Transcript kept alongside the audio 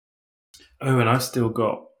Oh, and I've still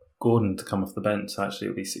got Gordon to come off the bench, so actually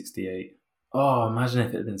it'll be 68. Oh, imagine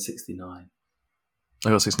if it had been 69. I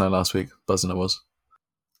got 69 last week. Buzzing I was.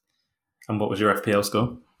 And what was your FPL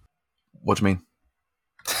score? What do you mean?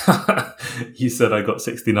 You said I got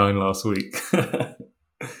 69 last week.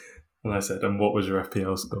 And I said, and what was your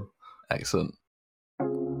FPL score? Excellent.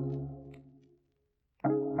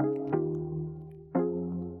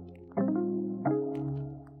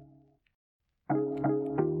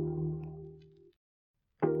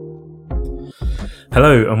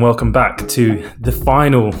 Hello and welcome back to the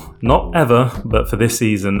final, not ever, but for this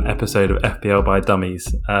season, episode of FPL by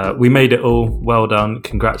Dummies. We made it all. Well done.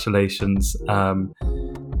 Congratulations.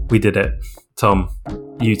 We did it. Tom,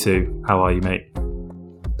 you too. How are you, mate?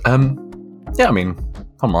 Yeah, I mean,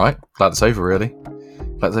 I'm alright. Glad it's over, really.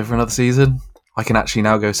 Glad it's over for another season. I can actually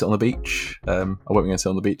now go sit on the beach. I won't be going to sit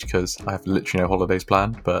on the beach because I have literally no holidays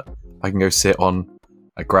planned, but I can go sit on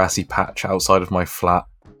a grassy patch outside of my flat.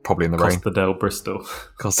 Probably in the rain. Costadale, Bristol.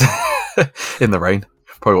 In the rain.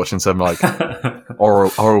 Probably watching some like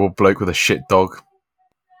horrible bloke with a shit dog.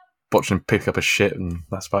 Watching him pick up a shit, and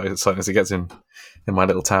that's about as exciting as it gets in my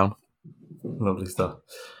little town. Lovely stuff.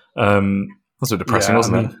 That's so depressing,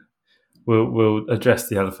 wasn't it? We'll address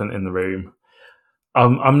the elephant in the room.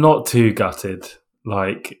 I'm not too gutted.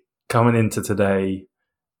 Like, coming into today,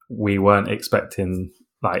 we weren't expecting,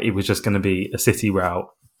 like, it was just going to be a City route.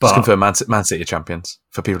 Just confirm Man City are champions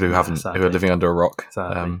for people who who are living under a rock.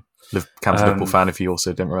 Cam's Liverpool fan if you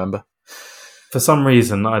also didn't remember. For some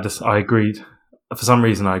reason, I agreed. For some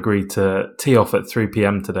reason, I agreed to tee off at 3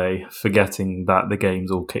 p.m. today, forgetting that the games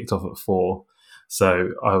all kicked off at 4. So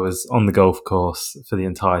I was on the golf course for the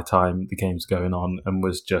entire time the game's going on, and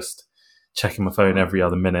was just checking my phone every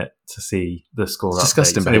other minute to see the score. It's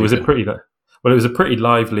disgusting. And it was a pretty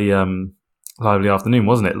lively afternoon,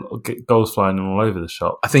 wasn't it? Goals flying all over the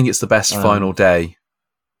shop. I think it's the best final day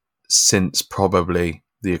since probably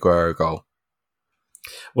the Aguero goal.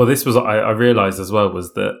 Well, this was, I realised as well,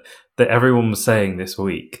 was that everyone was saying this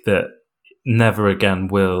week that never again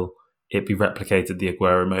will it be replicated, the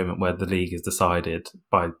Aguero moment where the league is decided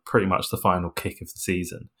by pretty much the final kick of the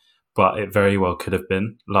season. But it very well could have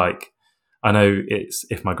been. Like, I know it's,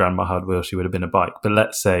 if my grandma had will, she would have been a bike. But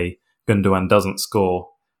let's say Gundogan doesn't score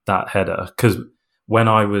that header, because when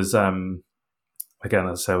I was again, as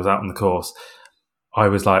I say, I was out on the course, I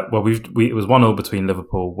was like, well, it was 1-0 between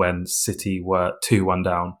Liverpool when City were 2-1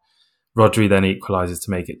 down. Rodri then equalises to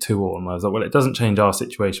make it 2-2, and I was like, well, it doesn't change our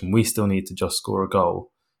situation. We still need to just score a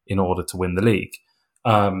goal in order to win the league.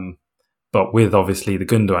 But with obviously the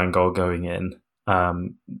Gundogan goal going in,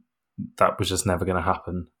 that was just never going to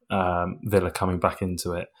happen. Villa coming back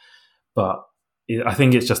into it, but I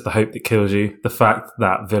think it's just the hope that kills you. The fact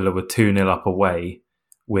that Villa were 2-0 up away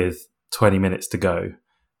with 20 minutes to go,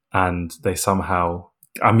 and they somehow...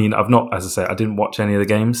 I mean, as I say, I didn't watch any of the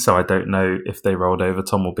games, so I don't know if they rolled over.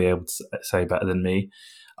 Tom will be able to say better than me.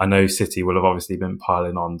 I know City will have obviously been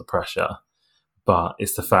piling on the pressure, but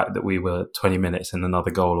it's the fact that we were 20 minutes and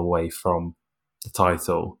another goal away from the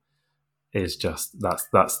title is just... That's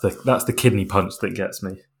the kidney punch that gets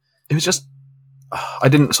me. It was just... I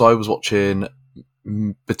was watching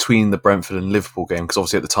between the Brentford and Liverpool game, because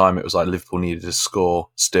obviously at the time it was like Liverpool needed to score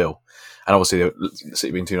still, and obviously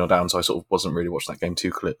City being 2-0 down, so I sort of wasn't really watching that game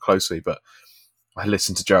too closely, but I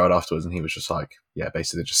listened to Gerrard afterwards and he was just like, yeah,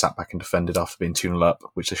 basically they just sat back and defended after being 2-0 up,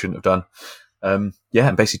 which they shouldn't have done. And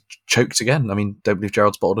basically choked again. I mean, don't believe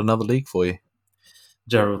Gerrard's bottled another league for you.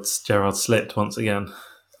 Gerrard slipped once again.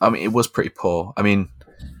 I mean, it was pretty poor. I mean,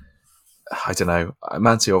 I don't know.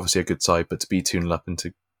 Man City are obviously a good side, but to be 2-0 up and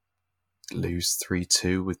to lose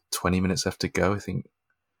 3-2 with 20 minutes left to go, I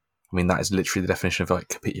mean, that is literally the definition of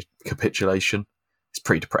like capitulation. It's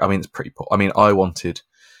pretty it's pretty poor. I mean, I wanted,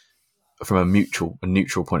 from a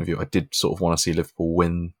neutral point of view, I did sort of want to see Liverpool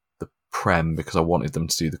win the Prem because I wanted them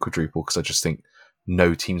to do the quadruple, because I just think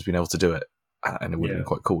no team's been able to do it, and it would have been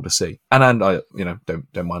quite cool to see. And I,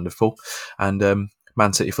 don't mind Liverpool, and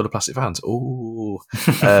Man City full of plastic fans. Ooh.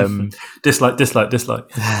 Dislike.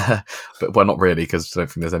 But well, not really, because I don't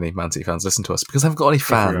think there's any Man City fans listen to us because I haven't got any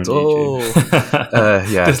fans.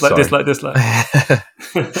 Yeah. Dislike.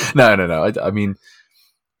 No. I mean,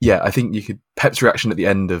 yeah, I think Pep's reaction at the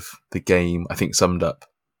end of the game, I think, summed up.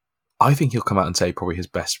 I think he'll come out and say probably his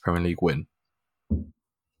best Premier League win.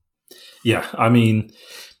 Yeah, I mean,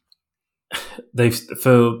 is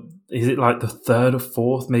it like the third or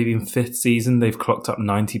fourth, maybe in fifth season, they've clocked up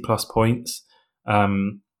 90 plus points.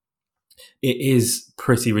 It is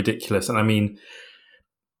pretty ridiculous. And I mean,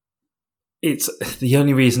 it's the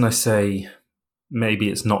only reason I say maybe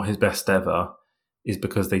it's not his best ever is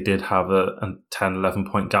because they did have a 10, 11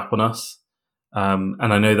 point gap on us.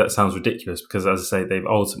 And I know that sounds ridiculous because, as I say, they've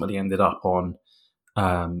ultimately ended up on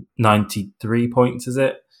 93 points, is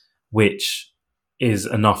it? Which is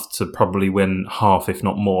enough to probably win half, if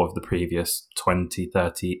not more, of the previous 20,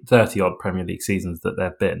 30 odd Premier League seasons that there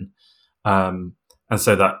have been. And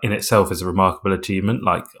so that in itself is a remarkable achievement.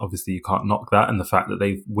 Like, obviously, you can't knock that. And the fact that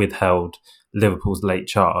they've withheld Liverpool's late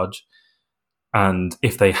charge. And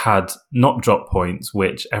if they had not dropped points,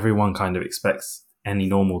 which everyone kind of expects any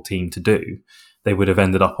normal team to do, they would have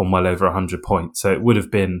ended up on well over 100 points. So it would have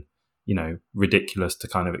been, ridiculous to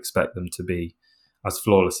kind of expect them to be as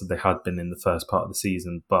flawless as they had been in the first part of the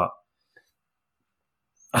season. But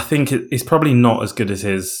I think it's probably not as good as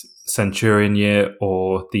his Centurion year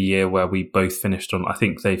or the year where we both finished on, I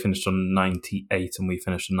think they finished on 98 and we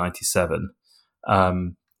finished on 97,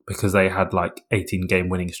 because they had like 18 game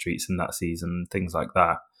winning streaks in that season, things like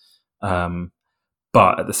that.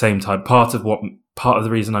 But at the same time, part of the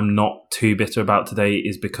reason I'm not too bitter about today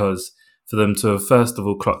is because for them to have, first of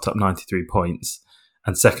all, clocked up 93 points,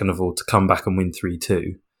 and second of all, to come back and win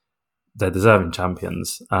 3-2, they're deserving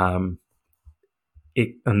champions.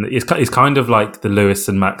 It's kind of like the Lewis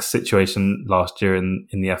and Max situation last year in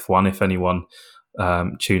the F1, if anyone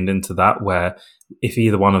tuned into that, where if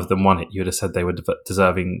either one of them won it, you would have said they were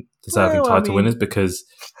deserving title winners because,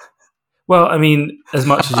 as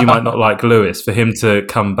much as you might not like Lewis, for him to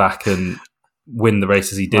come back and win the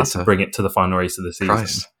races he did to bring it to the final race of the season.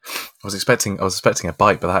 Christ. I was expecting a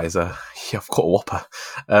bite, but that is I've got a whopper.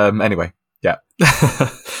 Anyway, yeah.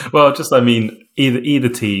 Well, either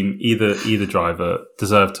team, either driver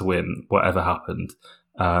deserved to win whatever happened.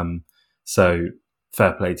 So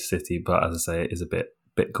fair play to City, but as I say, it is a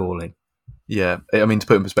bit galling. Yeah, to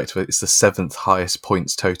put it in perspective, it's the 7th highest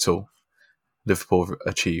points total Liverpool have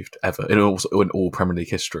achieved ever in all Premier League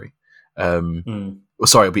history.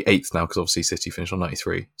 Sorry, it'll be 8th now because obviously City finished on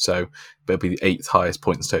 93. So it'll be the 8th highest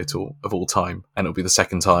points total of all time, and it'll be the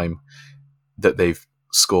second time that they've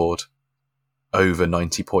scored over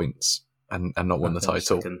 90 points and not won the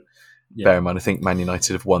title. Yeah. Bear in mind, I think Man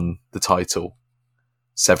United have won the title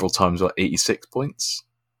several times with 86 points.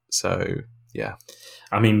 So yeah,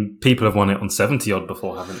 people have won it on 70 odd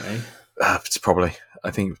before, haven't they? It's probably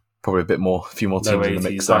a bit more, a few more teams in the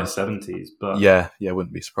mix. Low 70s, but yeah,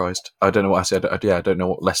 wouldn't be surprised. I don't know what I said. I don't know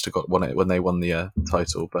what Leicester won it when they won the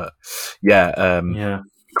title, but yeah,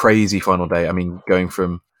 crazy final day. Going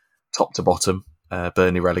from top to bottom,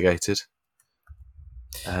 Burnley relegated.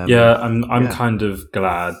 I'm kind of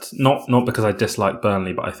glad, not because I dislike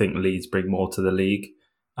Burnley, but I think Leeds bring more to the league,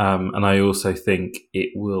 and I also think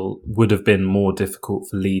it would have been more difficult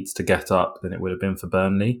for Leeds to get up than it would have been for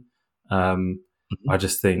Burnley. I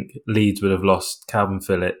just think Leeds would have lost Calvin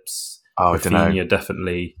Phillips, Rafinha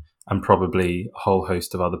definitely, and probably a whole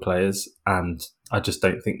host of other players. And I just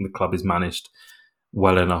don't think the club is managed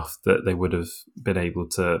well enough that they would have been able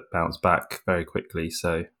to bounce back very quickly.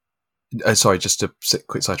 So, sorry, just a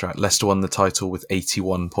quick sidetrack. Leicester won the title with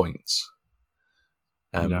 81 points.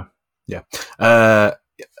 Yeah. I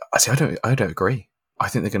don't agree. I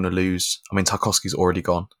think they're going to lose. Tarkowski's already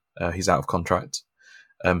gone. He's out of contract.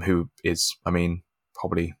 Who is,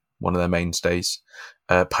 probably one of their mainstays.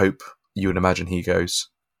 Pope, you would imagine he goes.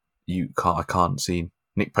 I can't see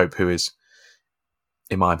Nick Pope, who is,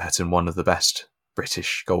 in my opinion, one of the best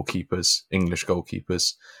British goalkeepers, English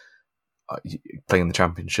goalkeepers, playing in the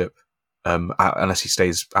Championship, unless he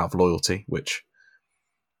stays out of loyalty, which,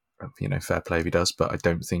 fair play if he does, but I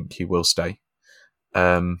don't think he will stay.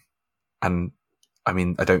 I don't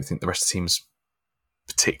think the rest of the team's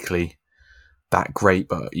particularly that great,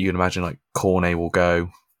 but you can imagine like Cornet will go.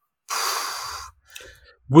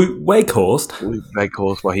 Wakehorst.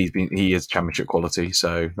 Well, he is Championship quality,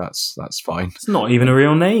 so that's fine. It's not even a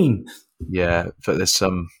real name. Yeah, but there's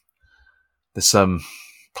some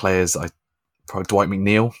players probably Dwight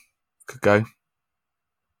McNeil could go.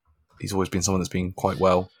 He's always been someone that's been quite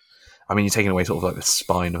well. You're taking away sort of like the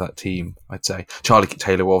spine of that team, I'd say. Charlie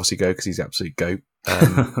Taylor will obviously go because he's the absolute GOAT.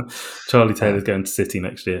 Charlie Taylor's going to City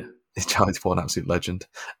next year. Charlie's an absolute legend.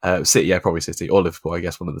 City, probably City or Liverpool, I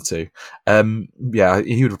guess, one of the two.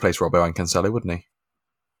 He would replace Robbo and Cancelo, wouldn't he?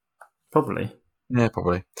 Probably. Yeah,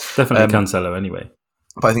 probably. Definitely Cancelo anyway.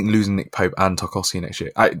 But I think losing Nick Pope and Tarkowski next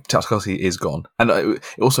year, Tarkowski is gone, and it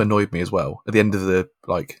also annoyed me as well. At the end of the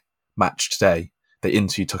match today, they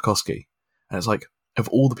interviewed Tarkowski, and it's like, of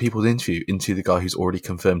all the people to interview the guy who's already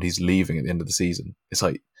confirmed he's leaving at the end of the season. It's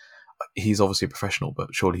like, he's obviously a professional,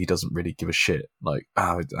 but surely he doesn't really give a shit.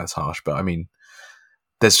 That's harsh, but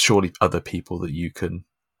there's surely other people that you can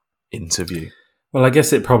interview. Well, I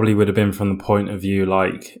guess it probably would have been from the point of view,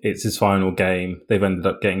 it's his final game. They've ended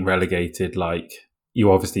up getting relegated.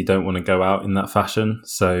 you obviously don't want to go out in that fashion.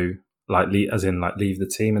 So, like, leave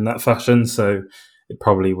the team in that fashion. So, it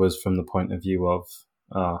probably was from the point of view of,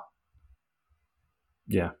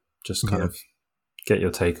 just kind of get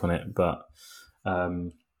your take on it. But, I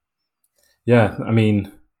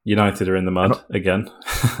mean, United are in the mud again.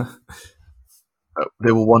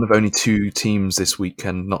 They were one of only 2 teams this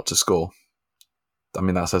weekend not to score. I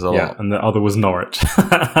mean, that says a lot. And the other was Norwich.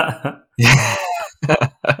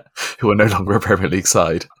 Who are no longer a Premier League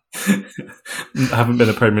side. Haven't been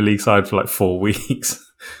a Premier League side for like 4 weeks.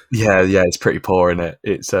 Yeah, it's pretty poor, isn't it?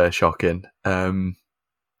 It's shocking. That's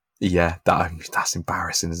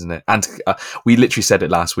embarrassing, isn't it? And we literally said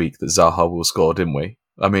it last week that Zaha will score, didn't we?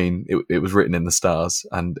 I mean, it was written in the stars,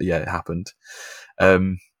 and it happened.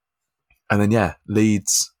 And then,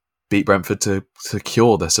 Leeds beat Brentford to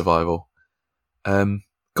secure their survival.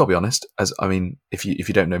 Gotta be honest, if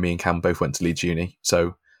you don't know, me and Cam both went to Leeds Uni,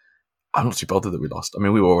 so I'm not too bothered that we lost. I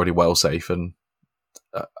mean, we were already well safe, and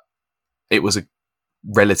it was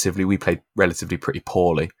we played relatively pretty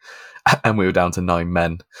poorly, and we were down to 9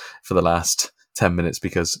 men for the last 10 minutes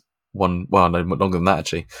because no, longer than that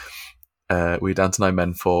actually. We were down to 9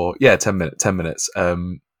 men for 10 minutes.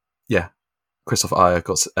 Christoph Ayer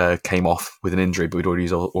came off with an injury, but we'd already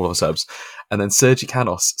used all of our subs. And then Sergi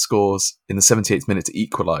Canos scores in the 78th minute to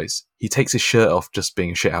equalise. He takes his shirt off just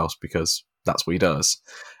being a shithouse because that's what he does.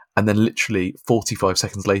 And then literally 45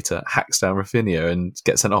 seconds later, hacks down Rafinha and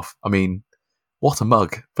gets sent off. I mean, what a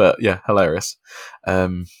mug. But hilarious.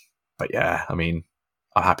 I'm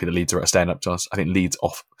happy the Leeds are staying up, to us. I think Leeds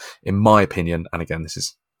off, in my opinion, and again, this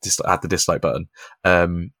is just add the dislike button. I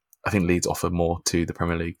think Leeds offer more to the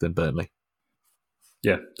Premier League than Burnley.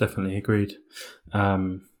 Yeah, definitely agreed. But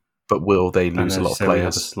will they lose a lot of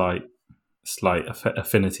players? We have a slight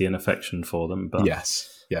affinity and affection for them. But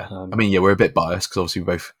yes, yeah. We're a bit biased because obviously we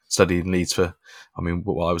both studied in Leeds for. I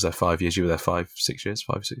was there 5 years. You were there 5, 6 years.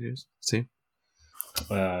 5, 6 years. Too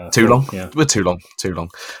long. Yeah, we're too long.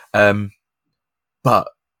 But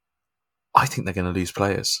I think they're going to lose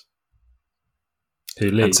players. Who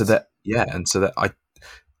Leeds?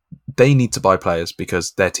 They need to buy players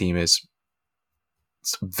because their team is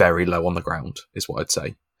very low on the ground, is what I'd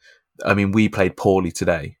say. I mean, we played poorly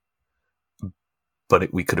today,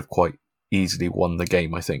 but we could have quite easily won the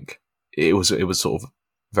game, I think. It was sort of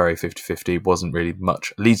very 50-50. It wasn't really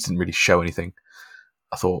much. Leeds didn't really show anything.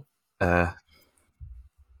 I thought, but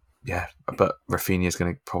Rafinha's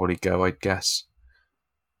going to probably go, I guess.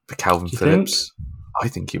 But Calvin Phillips, I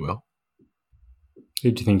think he will.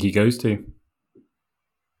 Who do you think he goes to?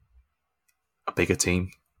 A bigger team.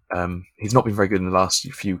 He's not been very good in the last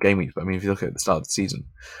few game weeks, but I mean, if you look at the start of the season,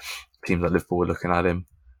 teams like Liverpool were looking at him,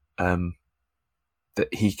 that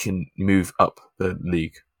he can move up the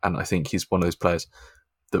league. And I think he's one of those players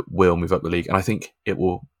that will move up the league. And I think it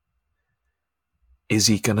will. Is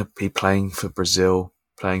he going to be playing for Brazil,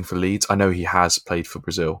 playing for Leeds? I know he has played for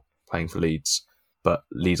Brazil, playing for Leeds, but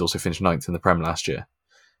Leeds also finished 9th in the Prem last year.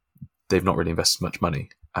 They've not really invested much money.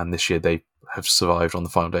 And this year they have survived on the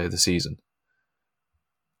final day of the season.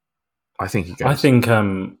 I think he goes. I think,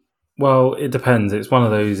 it depends. It's one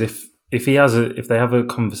of those, if they have a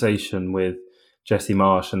conversation with Jesse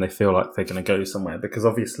Marsch and they feel like they're going to go somewhere, because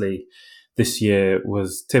obviously this year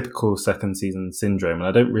was typical second season syndrome. And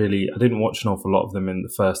I didn't watch an awful lot of them in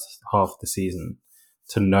the first half of the season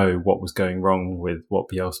to know what was going wrong with what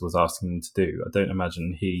Bielsa was asking them to do. I don't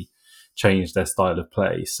imagine he changed their style of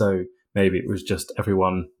play. So maybe it was just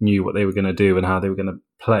everyone knew what they were going to do and how they were going to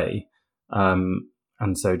play.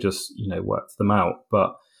 And so just, worked them out.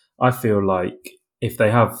 But I feel like if they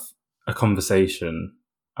have a conversation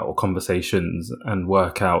or conversations and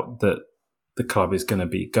work out that the club is going to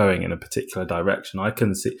be going in a particular direction, I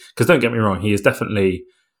can see, because don't get me wrong, he is definitely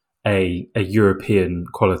a European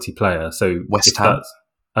quality player. So West Ham?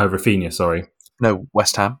 Rafinha, sorry. No,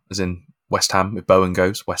 West Ham, as in West Ham. If Bowen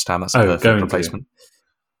goes, West Ham, that's a perfect replacement.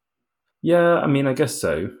 Yeah, I mean, I guess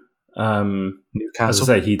so. Newcastle. As I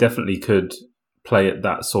say, he definitely could play at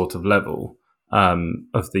that sort of level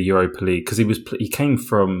of the Europa League, because he came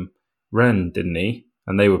from Rennes, didn't he?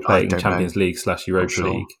 And they were playing Champions League / Europa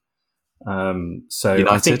League. So United?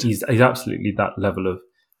 I think he's absolutely that level of.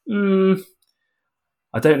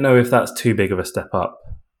 I don't know if that's too big of a step up.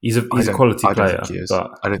 He's a quality player,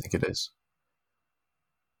 but I don't think it is.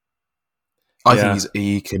 I think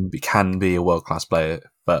he can be a world class player,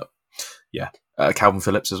 but Calvin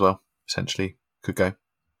Phillips as well essentially could go.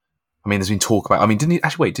 I mean, there's been talk about. I mean, did he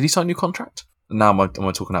sign a new contract? Now am I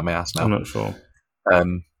talking out my ass now? I'm not sure.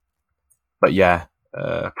 But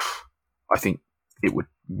I think it would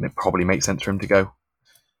probably make sense for him to go.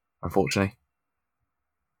 Unfortunately,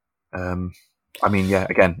 I mean, yeah,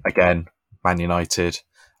 again, Man United.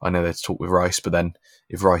 I know there's talk with Rice, but then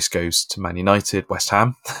if Rice goes to Man United, West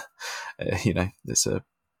Ham, it's a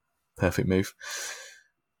perfect move.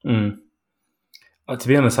 Mm. To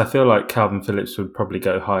be honest, I feel like Calvin Phillips would probably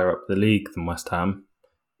go higher up the league than West Ham.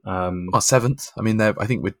 Well, seventh. I mean, I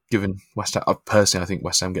think we're giving West Ham. Personally, I think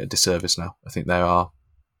West Ham get a disservice now. I think they are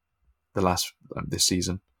the last this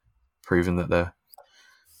season, proving that they're.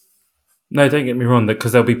 No, don't get me wrong.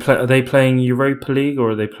 Because they'll be. Are they playing Europa League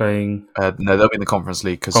or are they playing? No, they'll be in the Conference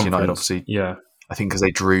League because United obviously. Yeah. I think because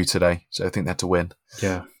they drew today, so I think they had to win.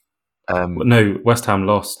 Yeah. No, West Ham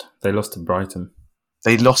lost. They lost to Brighton.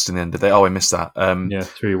 They lost in the end, did they? Oh, I missed that.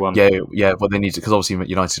 3-1. Yeah. Well, they needed because obviously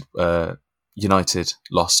United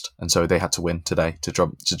lost, and so they had to win today to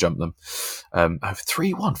jump them.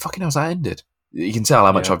 3-1. Fucking hell, has that ended? You can tell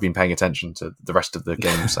how much I've been paying attention to the rest of the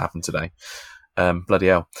games that happened today. Bloody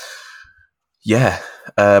hell. Yeah.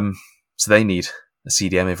 So they need a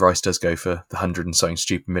CDM if Rice does go for the 100 and something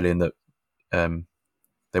stupid million that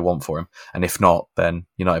they want for him, and if not, then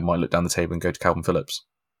United might look down the table and go to Calvin Phillips.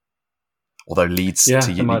 Although Leeds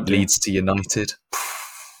to United.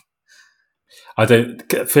 I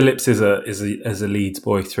don't. Phillips is a Leeds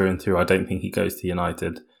boy through and through. I don't think he goes to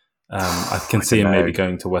United. I can see him maybe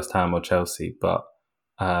going to West Ham or Chelsea, but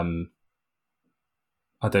I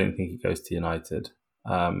don't think he goes to United.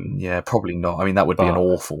 Yeah, probably not. I mean, that would be an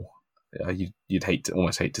awful. You'd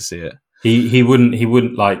almost hate to see it. He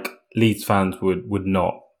wouldn't like Leeds fans would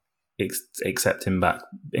not accept him back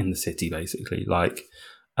in the city. Basically, like.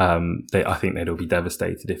 I think they'd all be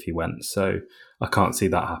devastated if he went. So I can't see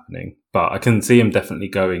that happening. But I can see him definitely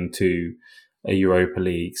going to a Europa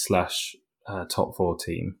League / top 4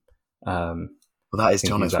 team. Well, that is, to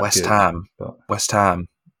be honest, West Ham. But... West Ham.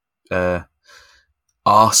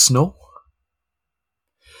 Arsenal.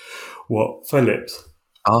 What? Phillips?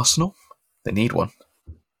 Arsenal? They need one.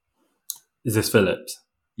 Is this Phillips?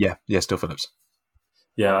 Yeah, still Phillips.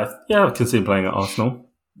 Yeah, I can see him playing at Arsenal.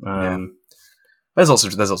 There's lots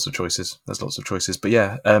of choices. But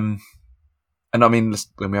yeah, and I mean,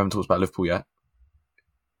 when we haven't talked about Liverpool yet,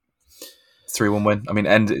 3-1 win. I mean,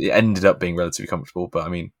 it ended up being relatively comfortable, but I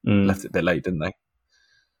mean, left it a bit late, didn't they?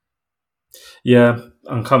 Yeah,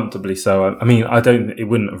 uncomfortably so. I mean, it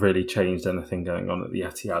wouldn't have really changed anything going on at the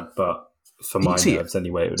Etihad, but for my nerves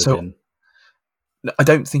anyway, it would have been. I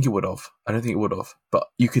don't think it would have. But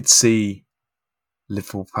you could see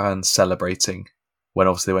Liverpool fans celebrating when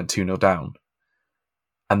obviously they went 2-0 down.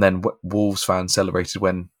 And then Wolves fans celebrated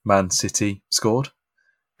when Man City scored,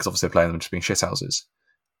 because obviously they're playing them just being shithouses.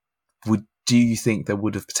 Do you think there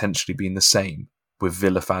would have potentially been the same with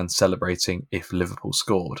Villa fans celebrating if Liverpool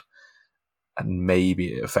scored, and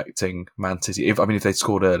maybe it affecting Man City? If they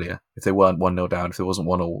scored earlier, if they weren't 1-0 down, if there wasn't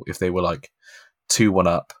 1-0, if they were like 2-1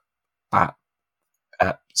 up at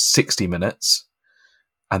 60 minutes,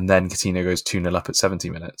 and then Coutinho goes 2-0 up at 70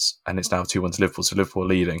 minutes, and it's now 2-1 to Liverpool, so Liverpool are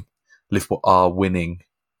leading. Liverpool are winning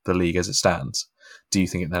the league as it stands. Do you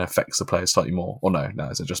think it then affects the players slightly more, or no?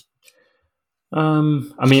 Is it just? I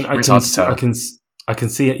mean, I can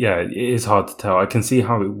see it. Yeah, it is hard to tell. I can see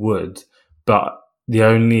how it would, but the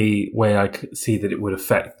only way I could see that it would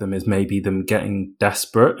affect them is maybe them getting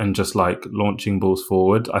desperate and just like launching balls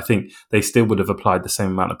forward. I think they still would have applied the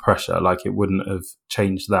same amount of pressure. Like it wouldn't have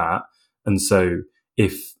changed that. And so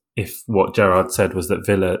if what Gerrard said was that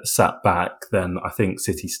Villa sat back, then I think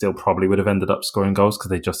City still probably would have ended up scoring goals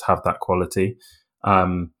because they just have that quality.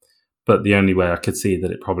 But the only way I could see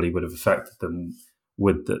that it probably would have affected them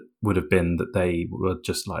would have been that they were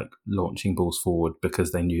just like launching balls forward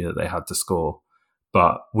because they knew that they had to score.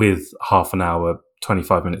 But with half an hour,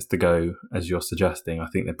 25 minutes to go, as you're suggesting, I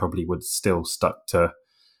think they probably would still stuck to,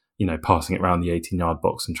 passing it around the 18-yard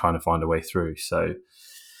box and trying to find a way through. So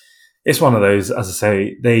it's one of those, as I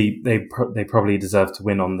say, they probably deserve to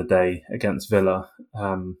win on the day against Villa,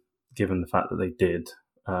 given the fact that they did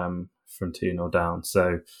from 2-0 down.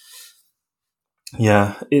 So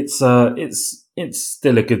yeah, it's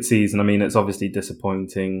still a good season. I mean, it's obviously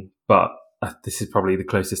disappointing, but this is probably the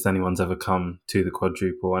closest anyone's ever come to the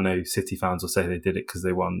quadruple. I know City fans will say they did it because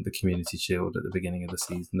they won the Community Shield at the beginning of the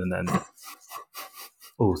season and then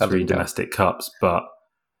all 3 domestic cups, but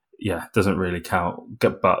yeah, doesn't really count.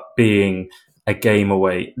 But being a game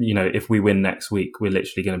away, if we win next week, we're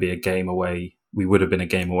literally going to be a game away. We would have been a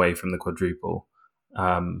game away from the quadruple.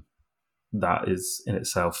 That is in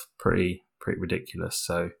itself pretty ridiculous.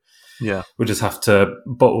 So yeah, we'll just have to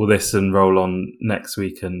bottle this and roll on next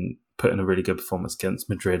week and put in a really good performance against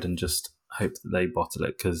Madrid and just hope that they bottle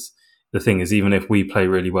it. Because the thing is, even if we play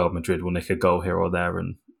really well, Madrid will nick a goal here or there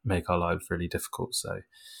and make our lives really difficult. So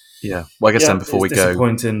yeah, well, I guess then before we go,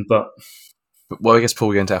 disappointing, but Well, I guess before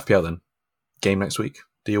we go into FPL then, game next week,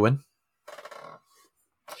 do you win?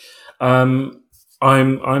 I'm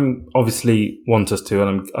obviously want us to,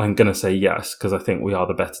 and I'm going to say yes because I think we are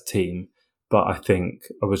the better team. But I think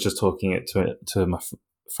I was just talking it to my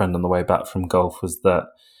friend on the way back from golf, was that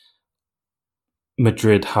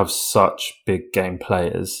Madrid have such big game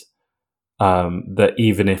players that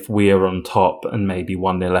even if we are on top and maybe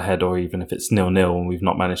 1-0 ahead, or even if it's 0-0 and we've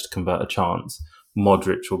not managed to convert a chance,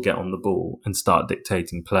 Modric will get on the ball and start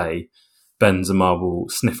dictating play. Benzema will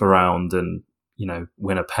sniff around and,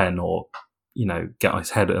 win a pen, or, get his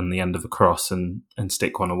head on the end of a cross and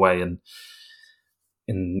stick one away. And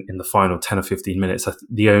in the final 10 or 15 minutes,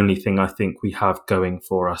 the only thing I think we have going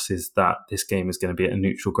for us is that this game is going to be at a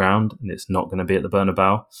neutral ground and it's not going to be at the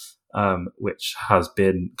Bernabeu, which has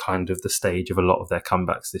been kind of the stage of a lot of their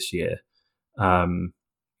comebacks this year. I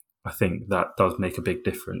think that does make a big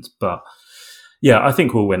difference. But yeah, I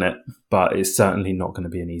think we'll win it, but it's certainly not going to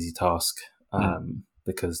be an easy task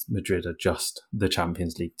because Madrid are just the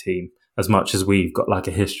Champions League team. As much as we've got like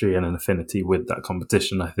a history and an affinity with that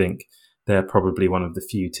competition, I think they're probably one of the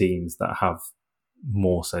few teams that have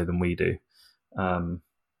more so than we do.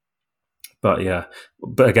 But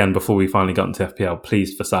again, before we finally got into FPL,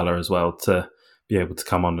 pleased for Salah as well to be able to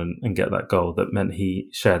come on and get that goal that meant he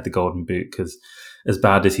shared the golden boot, because as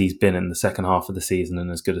bad as he's been in the second half of the season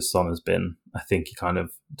and as good as Son has been, I think he kind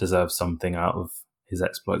of deserves something out of his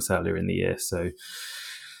exploits earlier in the year. So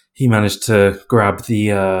he managed to grab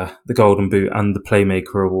the golden boot and the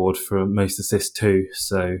playmaker award for most assists too.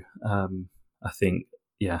 So I think,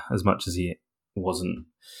 as much as he wasn't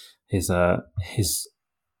his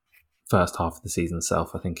first half of the season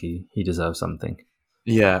itself, I think he deserves something.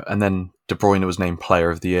 Yeah, and then De Bruyne was named Player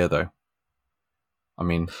of the Year, though. I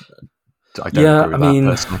mean, I don't agree with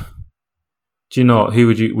that personally. Do you not? Who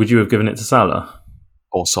would you have given it to, Salah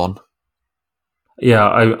or Son? Yeah,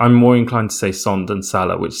 I'm more inclined to say Son than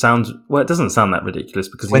Salah, which sounds, it doesn't sound that ridiculous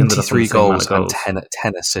because he ended up 23 goals and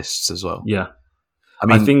 10 assists as well. Yeah, I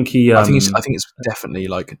mean, I think it's definitely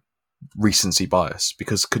like recency bias,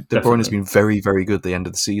 because De Bruyne has been very, very good at the end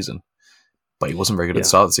of the season, but he wasn't very good at the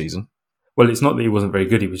start of the season. Well, it's not that he wasn't very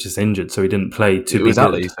good; he was just injured, so he didn't play to be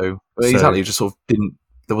exactly. good. Exactly, he just sort of didn't.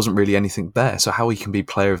 There wasn't really anything there. So how he can be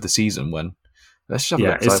Player of the Season when? Let's just have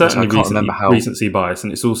a look. It's certainly recency bias,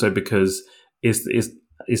 and it's also because this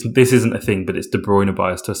isn't a thing, but it's De Bruyne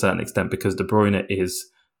bias to a certain extent, because De Bruyne is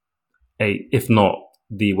if not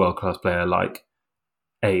the world class player, like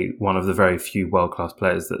one of the very few world class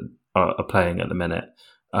players that are playing at the minute.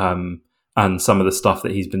 And some of the stuff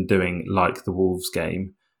that he's been doing, like the Wolves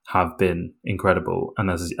game, have been incredible.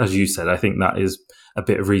 And as you said, I think that is a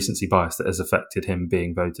bit of recency bias that has affected him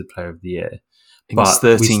being voted Player of the Year. But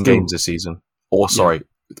 13 games this season.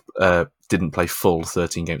 Didn't play full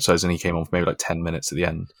 13 games, so he came on for maybe like 10 minutes at the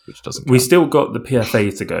end, which doesn't count. We still got the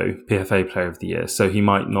PFA to go, PFA Player of the Year, so he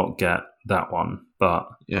might not get that one. But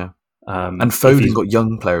yeah, and Foden got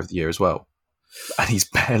Young Player of the Year as well, and he's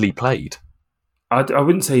barely played. I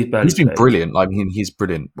wouldn't say he's barely. He's been played. Brilliant. I mean, he's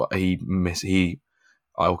brilliant. But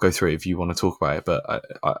I'll go through it if you want to talk about it,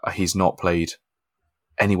 but he's not played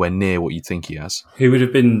anywhere near what you'd think he has. Who would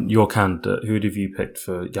have been your candidate? Who would have you picked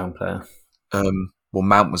for Young Player? Well,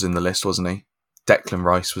 Mount was in the list, wasn't he? Declan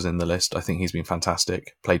Rice was in the list. I think he's been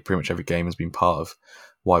fantastic. Played pretty much every game, has been part of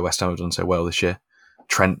why West Ham have done so well this year.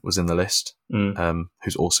 Trent was in the list,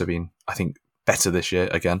 who's also been, I think, better this year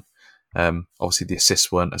again. Obviously, the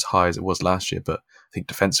assists weren't as high as it was last year, but I think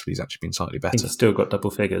defensively he's actually been slightly better. I think he's still got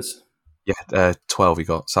double figures. Yeah, 12 he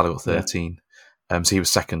got. Salah got 13. So he was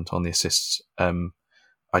second on the assists.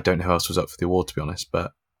 I don't know who else was up for the award, to be honest,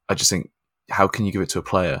 but I just think, how can you give it to a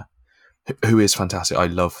player who is fantastic? I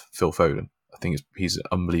love Phil Foden. I think he's an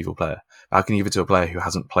unbelievable player. How can you give it to a player who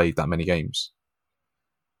hasn't played that many games?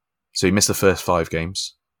 So he missed the first 5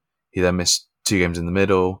 games. He then missed 2 games in the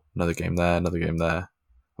middle, another game there, another game there.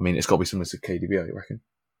 I mean, it's got to be similar to KDB, I reckon.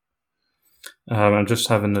 I'm just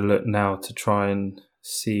having a look now to try and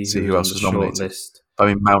see who else was nominated. List. I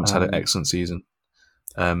mean, Mount had an excellent season.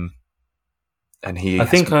 And he I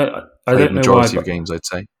think I don't know majority of games, I'd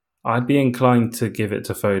say. I'd be inclined to give it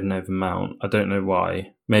to Foden over Mount. I don't know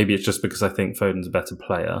why. Maybe it's just because I think Foden's a better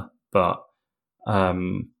player. But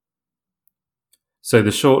so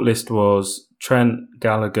the shortlist was Trent,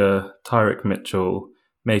 Gallagher, Tyrick Mitchell,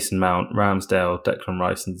 Mason Mount, Ramsdale, Declan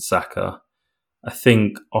Rice, and Saka. I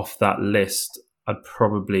think off that list, I'd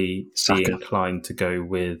probably be inclined to go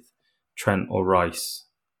with Trent or Rice.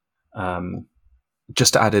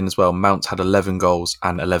 Just to add in as well, Mount's had 11 goals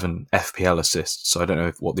and 11 FPL assists. So I don't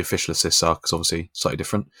know what the official assists are, because obviously slightly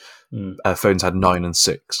different. Foden's had 9 and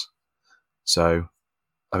 6. So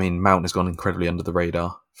I mean, Mount has gone incredibly under the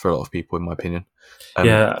radar for a lot of people, in my opinion.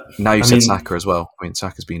 Now I said mean, Saka as well. I mean,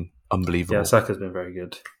 Saka's been unbelievable. Yeah, Saka's been very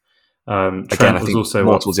good. Trent Again, I was think also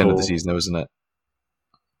more up towards the end of the for season, though, isn't it?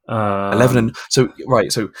 11 and so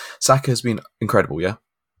Saka has been incredible. Yeah,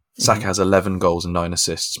 Saka has 11 goals and 9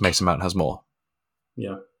 assists. Mason Mount has more.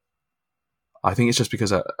 Yeah, I think it's just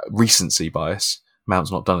because of recency bias.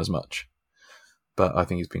 Mount's not done as much, but I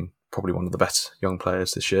think he's been probably one of the best young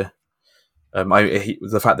players this year.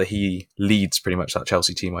 The fact that he leads pretty much that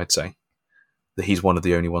Chelsea team, I'd say that he's one of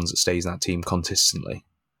the only ones that stays in that team consistently.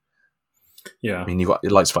 Yeah, I mean, you've got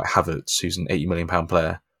likes like Havertz, who's an £80 million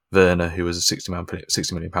player, Werner, who was a £60 million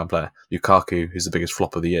player, Lukaku, who's the biggest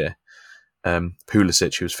flop of the year,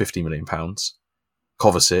 Pulisic, who was £50 million,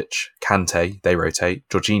 Kovacic, Kante, they rotate,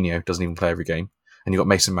 Jorginho doesn't even play every game, and you've got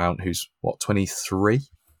Mason Mount, who's 23,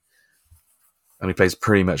 and he plays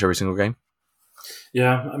pretty much every single game.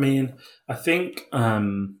 Yeah, I mean, I think I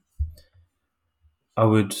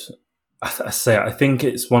think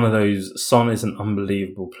it's one of those. Son is an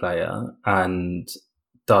unbelievable player and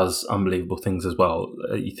does unbelievable things as well.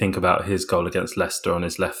 You think about his goal against Leicester on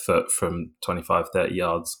his left foot from 25, 30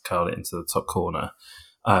 yards, curl it into the top corner.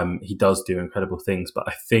 He does do incredible things, but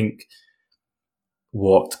I think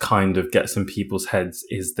what kind of gets in people's heads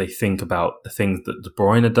is they think about the things that De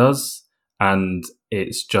Bruyne does, and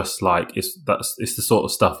it's just like it's the sort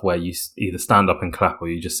of stuff where you either stand up and clap or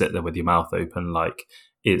you just sit there with your mouth open. Like,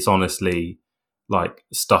 it's honestly like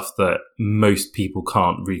stuff that most people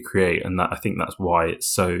can't recreate, and that I think that's why it's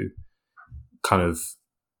so kind of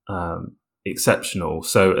exceptional.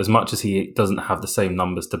 So as much as he doesn't have the same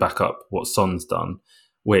numbers to back up what Son's done,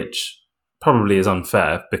 which probably is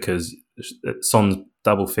unfair because Son's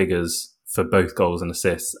double figures for both goals and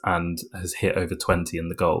assists and has hit over 20 in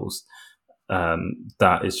the goals.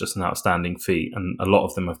 That is just an outstanding feat, and a lot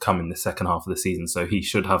of them have come in the second half of the season, so he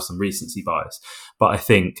should have some recency bias. But I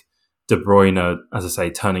think De Bruyne, as I say,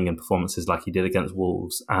 turning in performances like he did against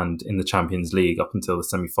Wolves and in the Champions League up until the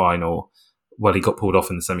semi-final, well, he got pulled off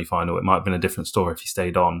in the semi-final. It might have been a different story if he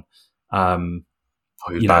stayed on. He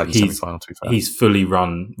was bad in the semi-final, to be fair. He's fully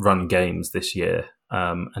run games this year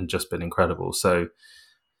and just been incredible. So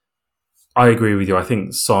I agree with you. I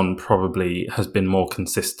think Son probably has been more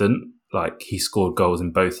consistent. Like, he scored goals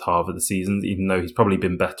in both halves of the season, even though he's probably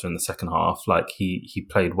been better in the second half. Like, he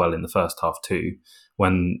played well in the first half too,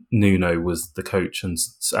 when Nuno was the coach and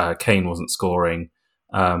Kane wasn't scoring.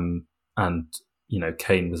 And,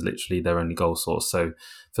 Kane was literally their only goal source. So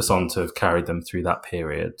for Son to have carried them through that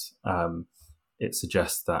period, it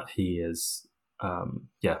suggests that he is,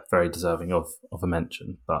 very deserving of a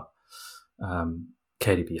mention. But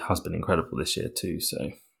KDB has been incredible this year too.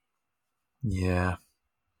 So, yeah.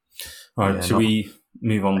 All right, should we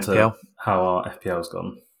move on to how our FPL's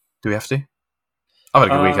gone? Do we have to? I've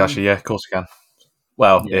had a good week, actually. Yeah, of course we can.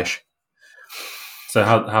 Well, ish. So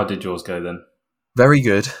how did yours go then? Very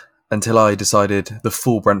good, until I decided, the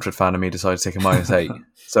full Brentford fan of me decided to take a -8.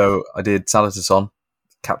 So I did Salah to Son,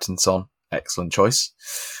 Captain Son, excellent choice.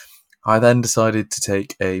 I then decided to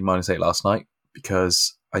take a -8 last night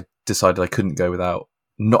because I decided I couldn't go without.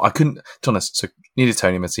 I couldn't, to be honest, so needed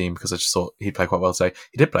Tony in my team because I just thought he'd play quite well today.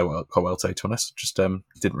 He did play quite well today, to be honest. Just didn't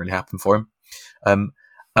really happen for him. And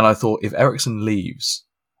I thought, if Eriksen leaves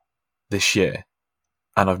this year,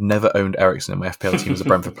 and I've never owned Eriksen in my FPL team as a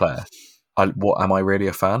Brentford player, am I really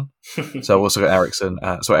a fan? So I also got Eriksen,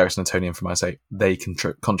 Eriksen and Tony in for my sake. They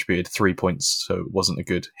contributed 3 points, so it wasn't a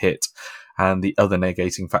good hit. And the other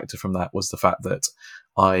negating factor from that was the fact that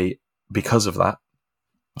because of that,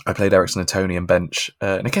 I played Eriksen and Tony and bench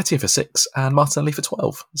Nketiah for 6 and Martinelli for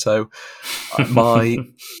 12. So my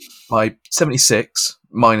 76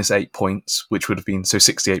 -8 points, which would have been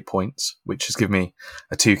 68 points, which has given me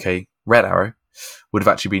a 2k red arrow, would have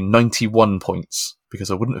actually been 91 points because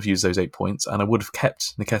I wouldn't have used those 8 points and I would have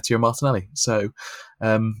kept Nketiah and Martinelli. So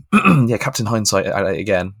Captain Hindsight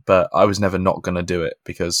again, but I was never not going to do it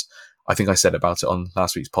because I think I said about it on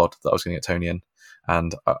last week's pod that I was going to get Tony in,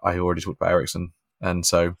 and I already talked about Eriksen. And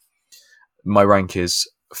so my rank is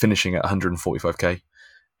finishing at 145k.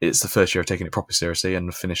 It's the first year I've taken it properly seriously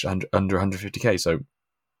and finished under 150k. So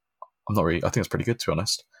I think it's pretty good, to be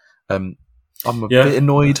honest. I'm a bit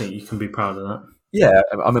annoyed. I think you can be proud of that. Yeah,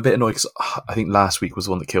 I'm a bit annoyed because I think last week was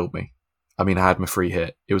the one that killed me. I mean, I had my free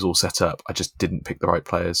hit. It was all set up. I just didn't pick the right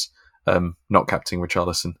players. Not captaining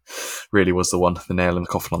Richarlison really was the nail in the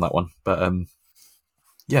coffin on that one. But I'm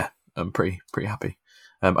pretty happy.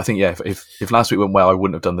 I think, if last week went well, I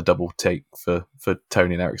wouldn't have done the double take for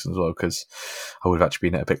Tony and Eriksen as well, because I would have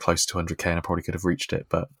actually been at a bit close to 100k and I probably could have reached it.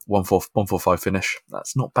 But 145 finish,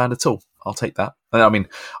 that's not bad at all. I'll take that. And I mean,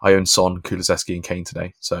 I own Son, Kulusevski, and Kane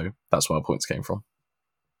today, so that's where my points came from.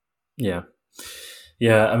 Yeah.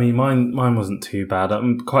 Yeah, I mean, mine wasn't too bad.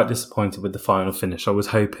 I'm quite disappointed with the final finish. I was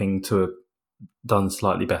hoping to have done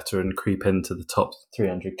slightly better and creep into the top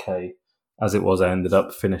 300k. As it was, I ended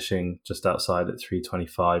up finishing just outside at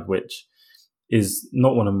 325, which is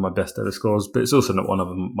not one of my best ever scores, but it's also not one of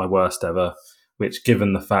my worst ever, which,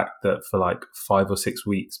 given the fact that for like 5 or 6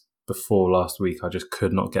 weeks before last week, I just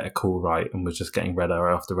could not get a call right and was just getting red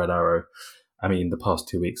arrow after red arrow. I mean, the past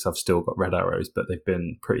 2 weeks I've still got red arrows, but they've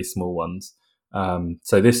been pretty small ones.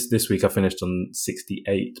 So this week I finished on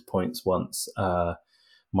 68 points once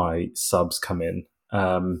my subs come in.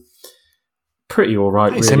 Pretty all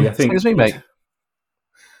right, really. I think. Excuse me, mate.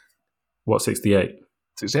 What, 68?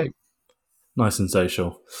 68. Nice and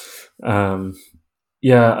social.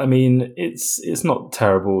 Yeah, I mean, it's not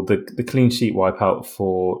terrible. The clean sheet wipeout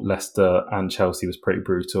for Leicester and Chelsea was pretty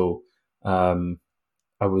brutal.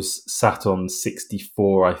 I was sat on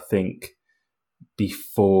 64, I think,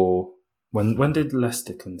 before. When did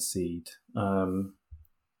Leicester concede?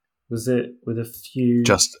 Was it with a few?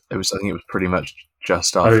 I think it was pretty much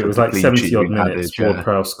just after. It was like 70 odd minutes.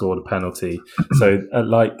 Ward-Prowse scored a penalty. So at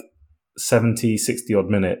like 70, 60 odd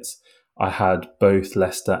minutes, I had both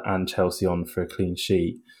Leicester and Chelsea on for a clean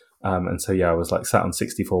sheet. And so, yeah, I was like sat on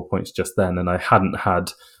 64 points just then. And I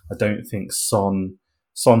don't think Son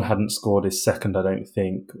hadn't scored his second, I don't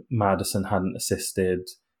think. Maddison hadn't assisted.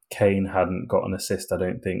 Kane hadn't got an assist, I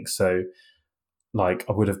don't think. So, like,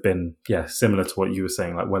 I would have been, similar to what you were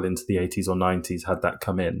saying, like well into the 80s or 90s had that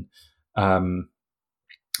come in.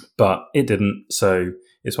 But it didn't. So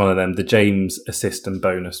it's one of them. The James assist and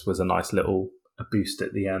bonus was a nice little boost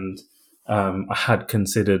at the end.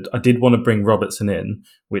 I did want to bring Robertson in,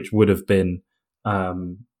 which would have been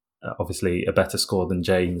obviously a better score than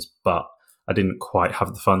James, but I didn't quite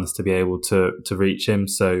have the funds to be able to reach him.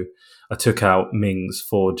 So I took out Mings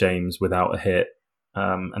for James without a hit,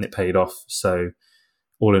 and it paid off. So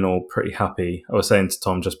all in all, pretty happy. I was saying to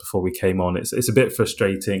Tom just before we came on, it's a bit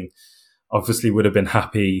frustrating. Obviously would have been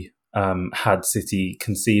happy had City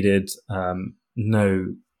conceded. No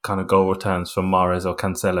kind of goal returns from Mahrez or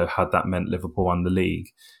Cancelo had that meant Liverpool won the league.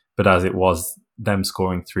 But as it was, them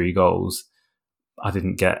scoring 3 goals, I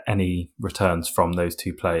didn't get any returns from those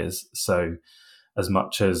 2 players. So as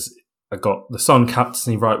much as I got the Son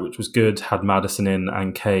captaincy right, which was good, had Maddison in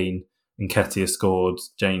and Kane, Nketiah scored,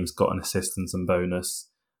 James got an assist and some bonus.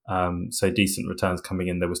 So decent returns coming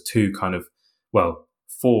in. There was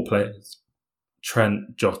 4 players,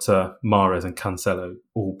 Trent, Jota, Mahrez and Cancelo,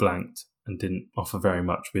 all blanked and didn't offer very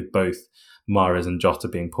much, with both Mahrez and Jota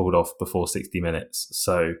being pulled off before 60 minutes.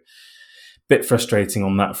 So bit frustrating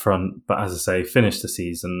on that front, but as I say, finished the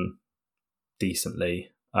season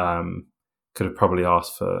decently. Could have probably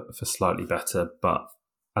asked for slightly better, but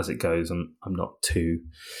as it goes, I'm not too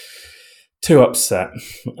upset.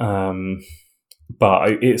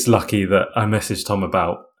 But it's lucky that I messaged Tom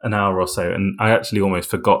about an hour or so, and I actually almost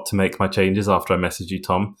forgot to make my changes after I messaged you,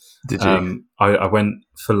 Tom. Did you? I went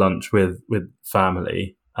for lunch with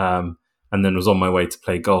family, and then was on my way to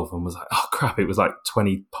play golf and was like, oh crap, it was like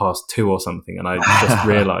 20 past 2 or something, and I just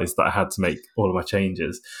realised that I had to make all of my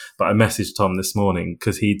changes. But I messaged Tom this morning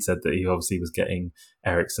because he'd said that he obviously was getting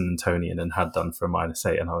Eriksen and Tony in and had done for a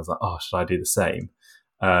 -8, and I was like, oh, should I do the same?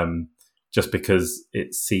 Just because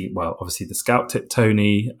obviously the scout tipped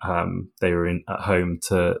Tony. They were at home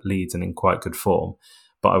to Leeds and in quite good form.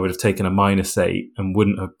 But I would have taken a -8 and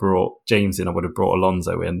wouldn't have brought James in. I would have brought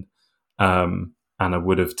Alonso in. And I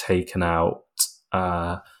would have taken out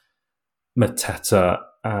Mateta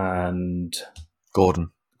and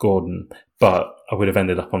Gordon. But I would have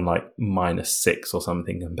ended up on like -6 or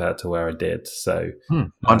something compared to where I did. So -5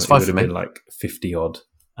 it would for have me. been like 50 odd.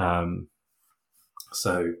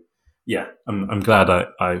 So yeah, I'm glad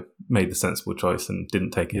I made the sensible choice and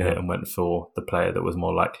didn't take a hit and went for the player that was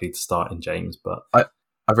more likely to start in James. But I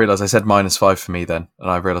realised I said -5 for me then, and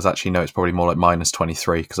I realised actually no, it's probably more like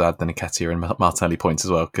 -23 because I had the Nketiah and Martinelli points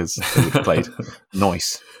as well because they would have played.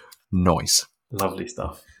 Nice. Lovely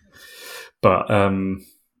stuff. But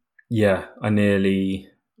I nearly,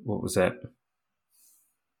 what was it?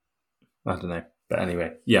 I don't know. But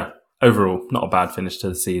anyway, yeah. Overall, not a bad finish to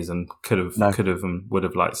the season. Could have and would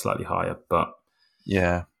have liked slightly higher, but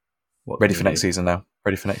yeah. Ready for next season now.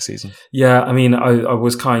 Ready for next season. Yeah, I mean, I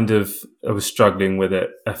was struggling with it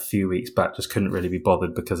a few weeks back. Just couldn't really be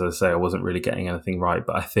bothered because, as I say, I wasn't really getting anything right.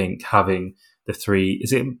 But I think having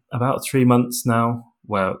is it about 3 months now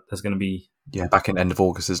where there's going to be back in end of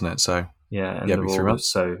August, isn't it? So end of August. 3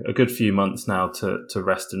 months. So a good few months now to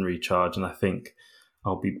rest and recharge, and I think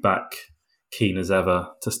I'll be back keen as ever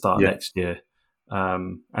to start next year.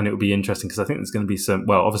 And it will be interesting because I think there's going to be some.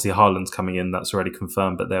 Well, obviously Haaland's coming in; that's already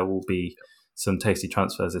confirmed. But there will be some tasty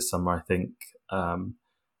transfers this summer, I think,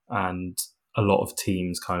 and a lot of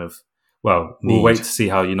teams kind of. Well, we'll wait to see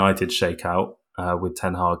how United shake out with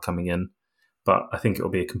Ten Hag coming in, but I think it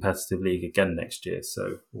will be a competitive league again next year.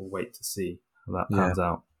 So we'll wait to see how that pans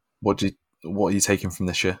out. What are you taking from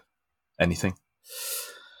this year? Anything?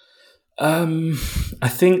 I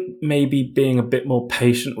think maybe being a bit more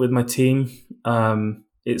patient with my team.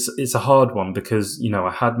 It's a hard one because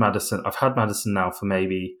I've had Maddison now for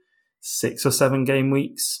maybe 6 or 7 game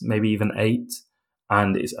weeks, maybe even 8,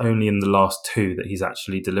 and it's only in the last 2 that he's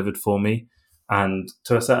actually delivered for me. And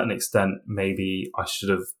to a certain extent, maybe I should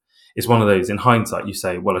have. It's one of those. In hindsight, you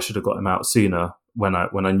say, "Well, I should have got him out sooner." When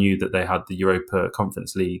I knew that they had the Europa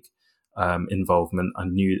Conference League involvement,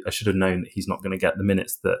 I should have known that he's not going to get the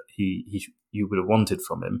minutes that you would have wanted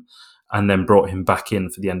from him, and then brought him back in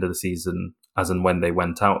for the end of the season as and when they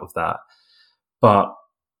went out of that. But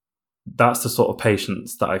that's the sort of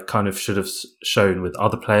patience that I kind of should have shown with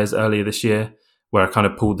other players earlier this year, where I kind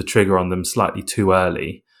of pulled the trigger on them slightly too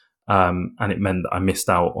early. And it meant that I missed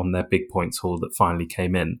out on their big points haul that finally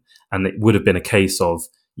came in. And it would have been a case of,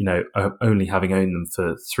 only having owned them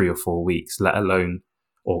for 3 or 4 weeks, let alone,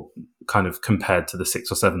 or kind of compared to the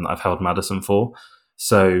 6 or 7 that I've held Maddison for.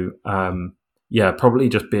 So, probably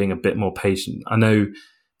just being a bit more patient. I know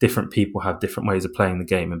different people have different ways of playing the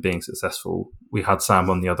game and being successful. We had Sam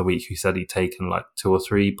on the other week who said he'd taken like 2 or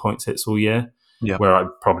 3 points hits all year, where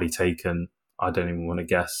I've probably taken, I don't even want to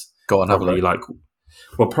guess. Go on, have a look.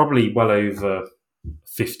 Probably well over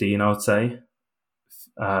 15, I would say.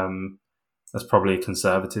 That's probably a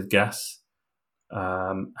conservative guess.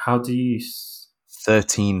 How do you...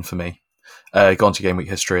 13 for me. Go on to game week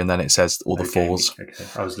history, and then it says all the fours. Okay.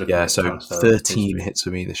 I was looking at so 13 hits for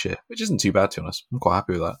me this year, which isn't too bad, to be honest. I'm quite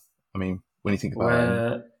happy with that. I mean, when you think about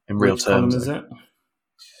it in real terms. Is it?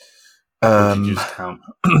 Just count.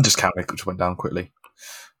 Just count it, which went down quickly.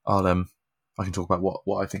 I can talk about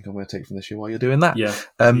what I think I'm going to take from this year while you're doing that. Yeah,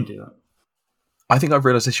 you do that. I think I've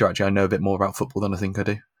realised this year, actually, I know a bit more about football than I think I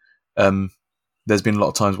do. There's been a lot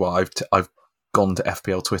of times where I've gone to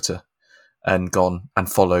FPL Twitter and gone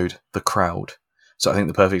and followed the crowd. So I think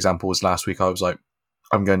the perfect example was last week. I was like,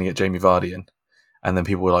 I'm going to get Jamie Vardy in. And then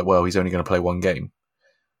people were like, well, he's only going to play 1 game.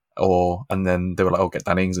 And then they were like, oh, get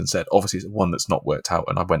Danny Ings instead. Obviously, it's one that's not worked out.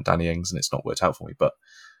 And I went Danny Ings and it's not worked out for me. But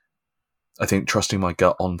I think trusting my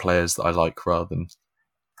gut on players that I like rather than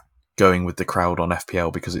going with the crowd on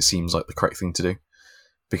FPL because it seems like the correct thing to do.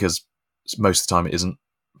 Because most of the time it isn't.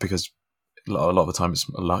 Because a lot of the time it's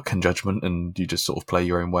luck and judgment and you just sort of play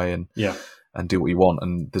your own way and do what you want.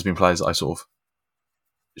 And there's been players that I sort of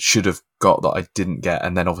should have got that I didn't get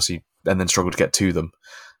and then struggled to get to them.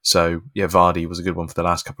 So yeah, Vardy was a good one for the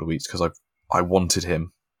last couple of weeks because I wanted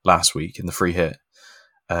him last week in the free hit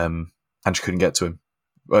and just couldn't get to him.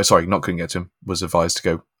 Not couldn't get to him, was advised to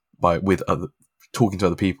go talking to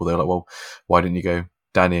other people. They were like, well, why didn't you go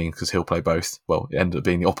Danny Ings because he'll play both? Well, it ended up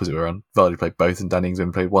being the opposite way around. Vardy played both and Danny Ings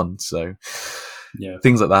only played 1. So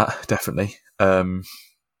things like that, definitely. And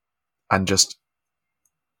just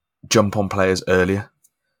jump on players earlier.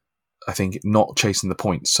 I think not chasing the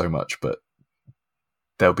points so much, but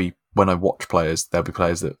when I watch players, there'll be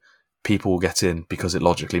players that people will get in because it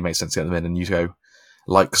logically makes sense to get them in and you go,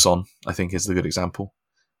 like Son, I think is the good example.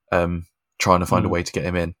 Trying to find a way to get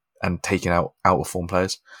him in and taking out of form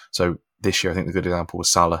players. So this year, I think the good example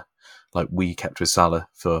was Salah. Like we kept with Salah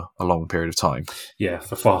for a long period of time. Yeah,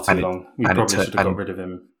 for far too long. We probably should have got rid of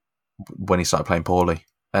him when he started playing poorly.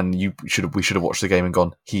 And we should have watched the game and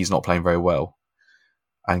gone, he's not playing very well,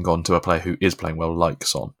 and gone to a player who is playing well, like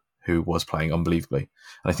Son, who was playing unbelievably.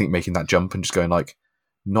 And I think making that jump and just going like,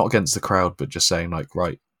 not against the crowd, but just saying like,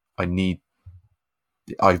 right,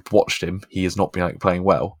 I've watched him. He has not been playing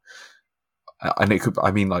well, and it could.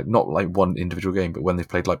 I mean, not like one individual game, but when they've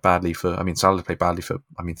played badly for. I mean, Salah played badly for.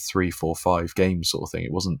 3, 4, 5 games, sort of thing.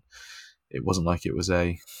 It wasn't like it was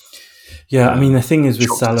a. Yeah, I mean, the thing is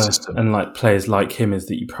with Salah and players like him is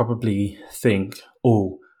that you probably think,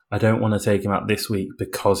 oh, I don't want to take him out this week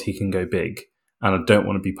because he can go big, and I don't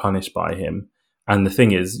want to be punished by him. And the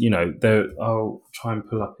thing is, I'll try and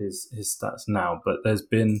pull up his stats now, but there's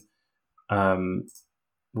been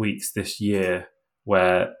weeks this year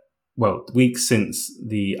weeks since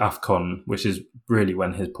the AFCON, which is really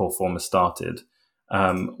when his poor form has started,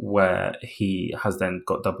 where he has then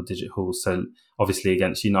got double-digit hauls. So obviously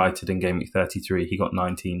against United in game week 33, he got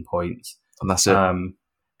 19 points. And that's it.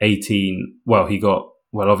 18, he got,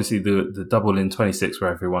 obviously the double in 26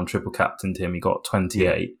 where everyone triple captained him, he got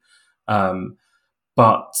 28.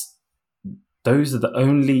 But those are the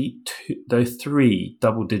only those 3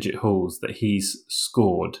 double-digit hauls that he's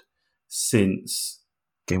scored since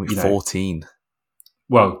game week 14.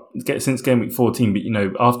 Well, since game week 14,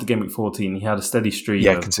 but after game week 14, he had a steady stream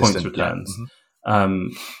of points returns,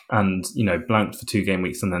 and blanked for 2 game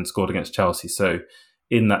weeks and then scored against Chelsea. So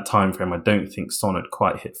in that time frame, I don't think Son had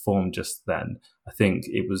quite hit form just then. I think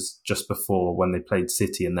it was just before when they played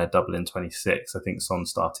City and their double in 26. I think Son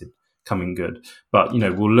started coming good. But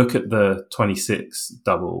we'll look at the 26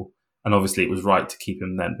 double, and obviously it was right to keep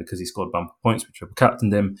him then because he scored bumper points, we triple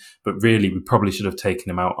captained him. But really, we probably should have taken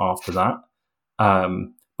him out after that.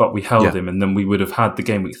 But we held him, and then we would have had the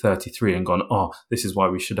game week 33 and gone, oh, this is why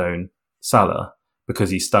we should own Salah, because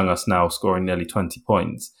he stung us now, scoring nearly 20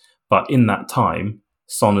 points. But in that time,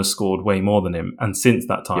 Son has scored way more than him. And since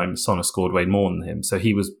that time, Son has scored way more than him. So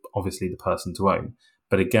he was obviously the person to own.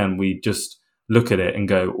 But again, we just look at it and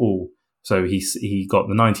go, oh, so he got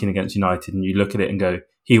the 19 against United, and you look at it and go,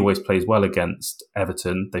 he always plays well against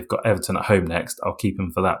Everton. They've got Everton at home next. I'll keep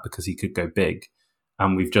him for that because he could go big.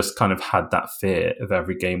 And we've just kind of had that fear of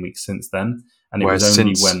every game week since then. And it was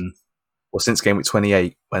only since game week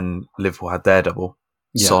 28, when Liverpool had their double,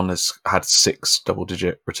 Son has had 6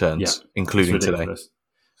 double-digit returns, including today.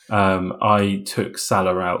 I took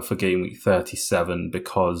Salah out for game week 37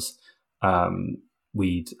 because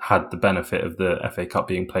we'd had the benefit of the FA Cup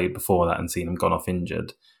being played before that and seen him gone off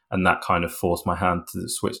injured. And that kind of forced my hand to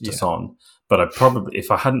switch to Son. But if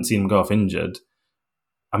I hadn't seen him go off injured,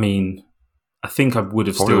 I think I would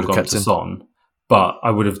have still gone to Son, but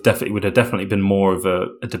I would have definitely been more of a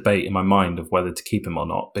debate in my mind of whether to keep him or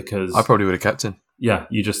not, because I probably would have kept him. Yeah,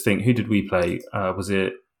 you just think, who did we play? Was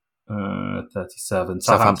it 37?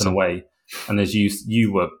 Southampton away. And as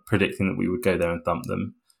you were predicting that we would go there and thump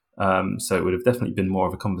them. So it would have definitely been more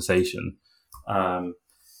of a conversation. I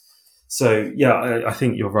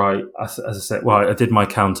think you're right. As I said, I did my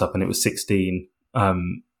count up and it was 16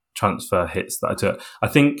 transfer hits that I took. I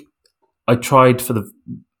think I tried for the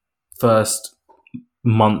first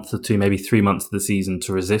month or 2, maybe 3 months of the season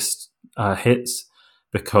to resist hits,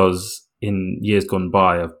 because in years gone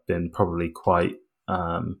by, I've been probably quite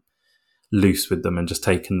loose with them and just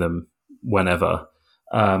taken them whenever.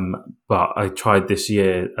 But I tried this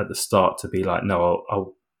year at the start to be like, no,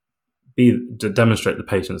 I'll to demonstrate the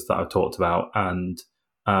patience that I've talked about and,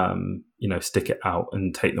 stick it out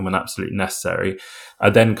and take them when absolutely necessary.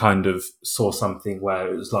 I then kind of saw something where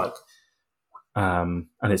it was like, and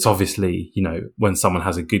it's obviously, when someone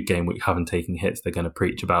has a good game week having taken hits, they're going to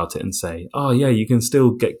preach about it and say, oh yeah, you can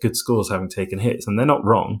still get good scores having taken hits. And they're not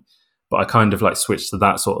wrong. But I kind of switched to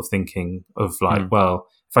that sort of thinking of well,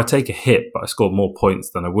 if I take a hit, but I scored more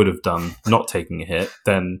points than I would have done not taking a hit,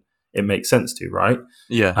 then it makes sense to, right?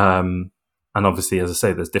 Yeah. And obviously, as I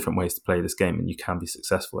say, there's different ways to play this game and you can be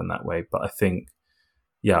successful in that way. But I think,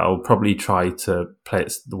 I'll probably try to play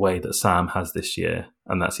it the way that Sam has this year.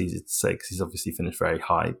 And that's easy to say because he's obviously finished very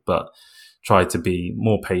high, but try to be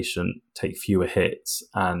more patient, take fewer hits,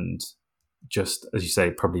 and just, as you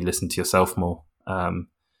say, probably listen to yourself more.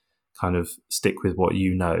 Kind of stick with what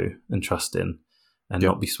you know and trust in, and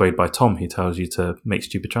not be swayed by Tom, who tells you to make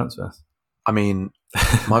stupid transfers.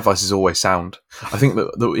 My advice is always sound. I think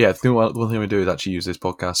that the one thing we do is actually use this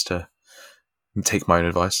podcast to take my own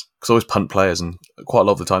advice, because I always punt players, and quite a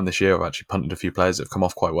lot of the time this year I've actually punted a few players that have come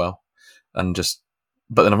off quite well,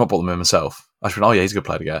 but then I've not bought them in myself. I've been, he's a good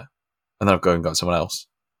player to get, and then I've gone and got someone else.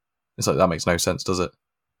 It's like, that makes no sense, does it?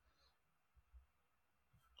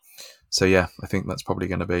 So I think that's probably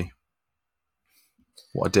going to be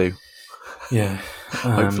what I do. Yeah.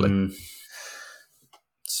 Hopefully.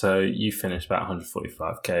 So you finished about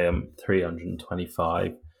 145k. I'm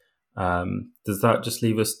 325. Does that just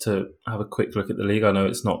leave us to have a quick look at the league? I know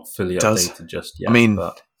it's not fully updated just yet.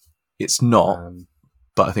 But it's not.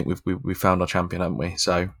 But I think we've found our champion, haven't we?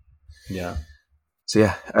 So yeah.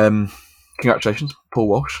 Congratulations, Paul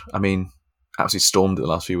Walsh. Absolutely stormed it the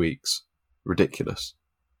last few weeks. Ridiculous.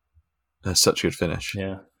 Such a good finish.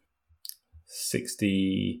 Yeah.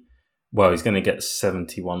 60. Well, he's going to get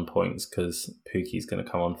 71 points because Pookie's going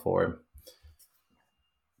to come on for him,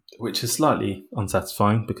 which is slightly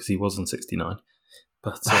unsatisfying because he was on 69.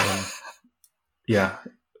 But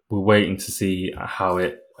we're waiting to see how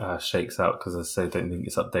it shakes out, because as I say, I don't think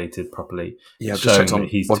it's updated properly. Yeah, I've just checked on.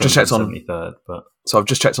 He's just checked on 73rd, but so I've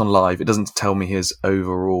just checked on live. It doesn't tell me his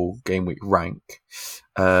overall game week rank.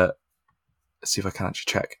 Let's see if I can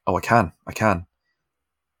actually check. Oh, I can.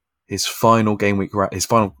 His final game week, his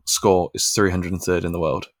final score is 303rd in the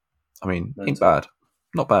world. Ain't bad.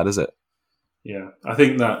 Not bad, is it? Yeah, I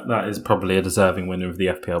think that is probably a deserving winner of the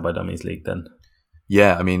FPL by Dummies League then.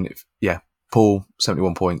 Yeah, Paul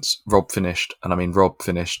 71 points. Rob finished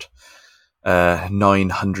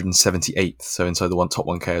 978th, so inside the top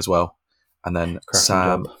 1K as well. And then Cracking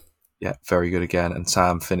Sam, job. yeah, very good again. And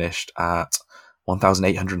Sam finished at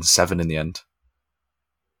 1,807 in the end.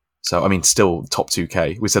 So, I mean, still top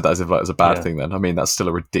 2K. We said that as a bad thing then. I mean, that's still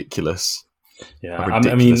a ridiculous. Yeah,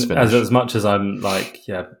 finish. as much as I'm like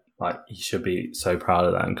he should be so proud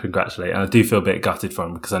of that and congratulate. And I do feel a bit gutted for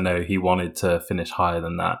him because I know he wanted to finish higher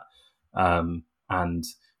than that. And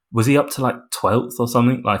was he up to like 12th or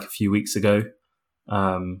something like a few weeks ago?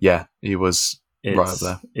 Yeah, he was right up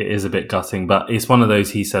there. It is a bit gutting, but it's one of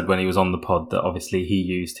those, he said when he was on the pod, that obviously he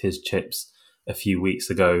used his chips a few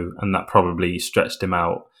weeks ago and that probably stretched him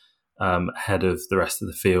out ahead of the rest of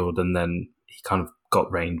the field, and then he kind of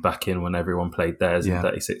got reined back in when everyone played theirs in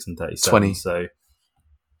 36 and 37. So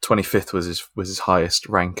 25th was his highest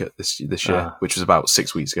rank at this year, which was about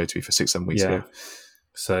 6 weeks ago, 6-7 weeks ago.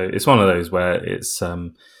 So it's one of those where it's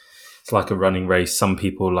like a running race. Some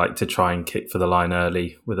people like to try and kick for the line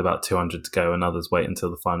early with about 200 to go, and others wait until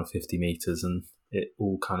the final 50 meters, and it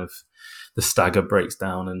all kind of, the stagger breaks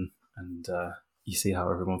down, and you see how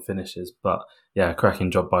everyone finishes. But yeah,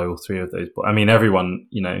 cracking job by all three of those. But I mean, everyone,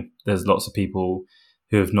 there's lots of people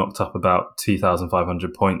who have knocked up about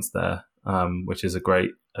 2,500 points there, which is a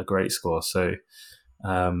great score. So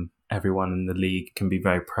everyone in the league can be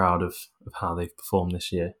very proud of how they've performed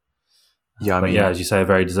this year. Yeah, as you say, a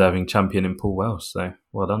very deserving champion in Paul Welsh. So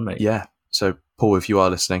well done, mate. Yeah. So Paul, if you are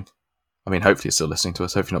listening, I mean, hopefully you're still listening to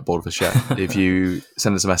us. Hopefully you're not bored of us yet. If you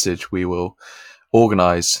send us a message, we will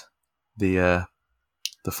organise the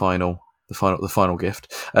final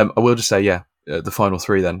gift. I will just say, the final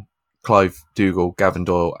three then: Clive Dougal, Gavin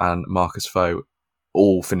Doyle, and Marcus Foe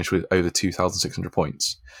all finished with over 2,600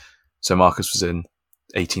 points. So Marcus was in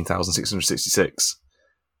 18,666.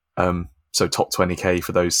 So top 20k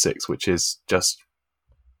for those six, which is just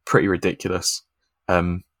pretty ridiculous.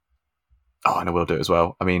 And I will do it as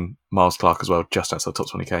well. I mean, Miles Clark as well, just outside top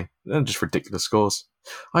 20k. They're just ridiculous scores.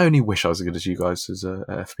 I only wish I was as good as you guys at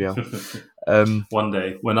FPL. One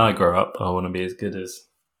day, when I grow up, I want to be as good as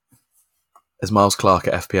Miles Clark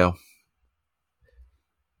at FPL.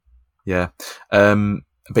 Yeah.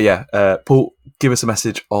 But yeah, Paul, give us a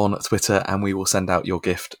message on Twitter and we will send out your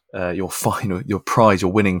gift, your prize,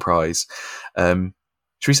 your winning prize. Should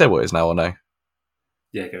we say what it is now or no?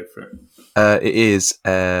 Yeah, go for it. It is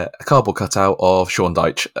a cardboard cutout of Sean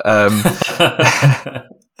Dyche.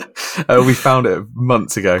 We found it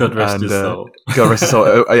months ago. God rest his soul. God rest his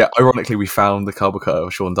soul. Ironically, we found the cardboard cutout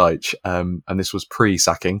of Sean Dyche, and this was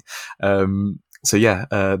pre-sacking. So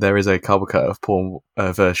there is a cardboard cut of Paul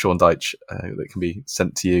of Sean Dyche that can be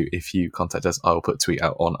sent to you if you contact us. I will put a tweet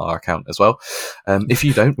out on our account as well. If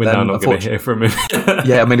you don't, we're then now not going to hear from him.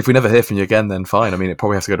 Yeah, I mean, if we never hear from you again, then fine. I mean, it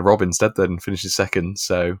probably has to go to Rob instead then and finish his second.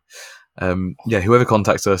 So whoever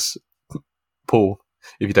contacts us, Paul,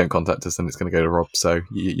 if you don't contact us, then it's going to go to Rob. So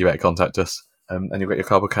you better contact us, and you'll get your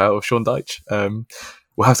cardboard cut of Sean Dyche.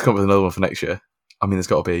 We'll have to come up with another one for next year. I mean, there's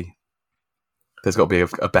got to be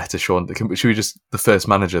a better Sean. Should we just, the first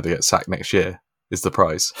manager that gets sacked next year is the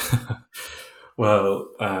prize? Well,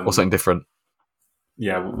 or something different.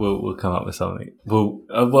 Yeah, we'll come up with something.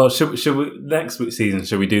 Well, should we next season?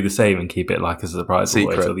 Should we do the same and keep it like as a surprise all the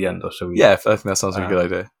way till the end, or should we? Yeah, I think that sounds like a good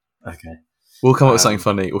idea. Okay, we'll come up with something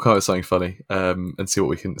funny. And see what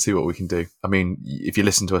we can do. I mean, if you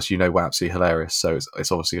listen to us, we're absolutely hilarious. So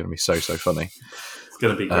it's obviously going to be so funny. It's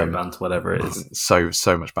going to be great banter, whatever it is. So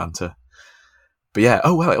much banter. But yeah,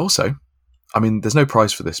 also, I mean, there's no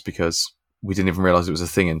prize for this because we didn't even realise it was a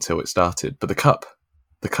thing until it started. But the cup,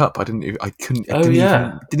 I didn't even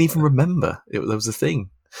remember there was a thing.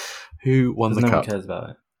 Who won the cup? No one cares about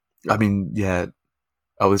it. I mean, yeah.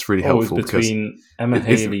 Oh, it's really helpful. It was between Emma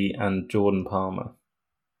Haley and Jordan Palmer.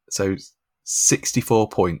 So 64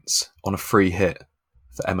 points on a free hit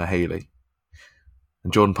for Emma Haley.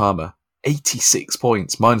 And Jordan Palmer, 86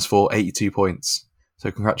 points, -4, 82 points.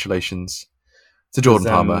 So congratulations to Jordan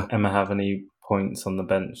Palmer. Emma have any points on the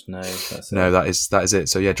bench? No, that's it. No, that is it.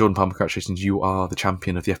 So yeah, Jordan Palmer, congratulations. You are the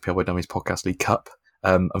champion of the FPL Web Dummies Podcast League Cup.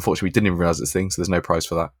 Unfortunately, we didn't even realise it's a thing, so there's no prize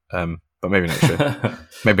for that. But maybe next year.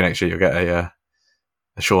 Maybe next year you'll get a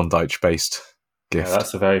Sean Dyche based gift. Yeah,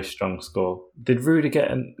 that's a very strong score. Did Ruda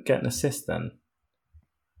get an assist then?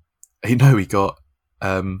 He got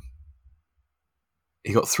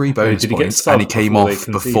 3 bonus points, and he came off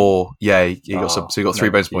before. Yeah, he got so he got 3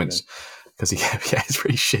 bonus points. Because it's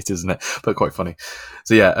really shit, isn't it? But quite funny.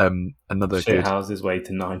 So yeah, another shit house his way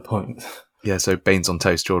to 9 points. Yeah, so Baines on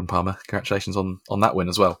toast, Jordan Palmer. Congratulations on that win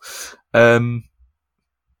as well.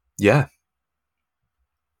 Yeah.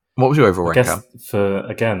 What was your overall I rank,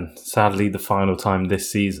 guess sadly, the final time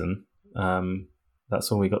this season,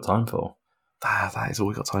 that's all we got time for. That is all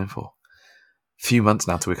we got time for. A few months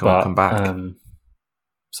now till we come back.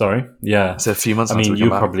 Sorry, yeah. It's a few months. I now mean, till we you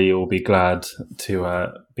come back. probably will be glad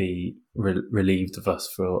to be relieved of us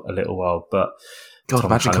for a little while, but God,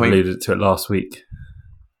 Tom imagine kind of alluded to it last week.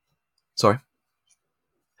 Sorry.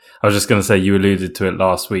 I was just going to say you alluded to it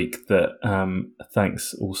last week that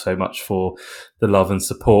thanks all so much for the love and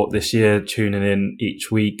support this year, tuning in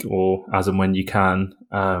each week or as and when you can.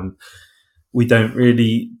 We don't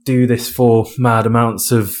really do this for mad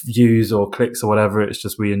amounts of views or clicks or whatever. It's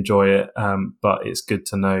just we enjoy it. But it's good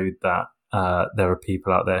to know that there are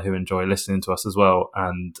people out there who enjoy listening to us as well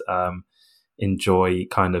and enjoy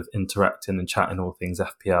kind of interacting and chatting all things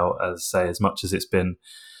FPL. As much as it's been,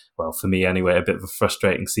 well, for me anyway, a bit of a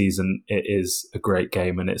frustrating season, it is a great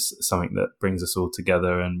game and it's something that brings us all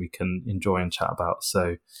together and we can enjoy and chat about.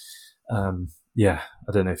 So, yeah,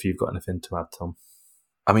 I don't know if you've got anything to add, Tom.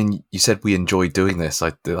 I mean, you said we enjoy doing this.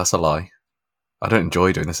 That's a lie. I don't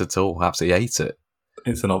enjoy doing this at all. I absolutely hate it.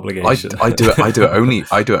 It's an obligation. I do it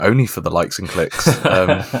only for the likes and clicks.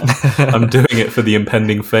 I'm doing it for the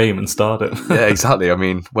impending fame and stardom. Yeah, exactly. I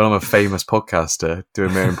mean, when I'm a famous podcaster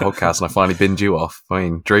doing my own podcast and I finally binge you off, I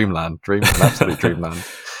mean, dreamland, absolute dreamland.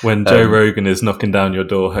 When Joe Rogan is knocking down your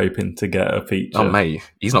door hoping to get a feature. Oh, mate,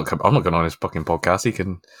 he's not. I'm not going on his fucking podcast.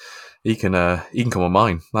 He can come on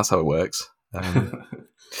mine. That's how it works.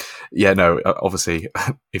 Yeah, no. Obviously,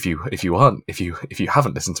 if you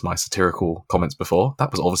haven't listened to my satirical comments before,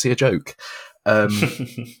 that was obviously a joke.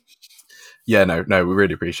 Yeah, no, we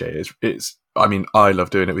really appreciate it. It's. I mean, I love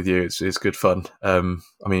doing it with you. It's good fun. I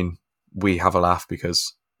mean, we have a laugh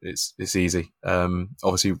because it's easy.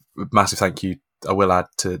 Obviously, massive thank you. I will add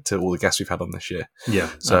to all the guests we've had on this year. Yeah.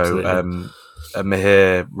 So,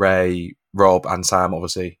 Mahir, Ray, Rob, and Sam.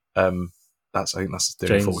 Obviously, I think that's the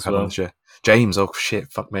only four we've had on this year. James, oh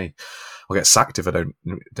shit, fuck me. I'll get sacked if I don't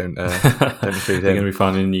include him. You're going to be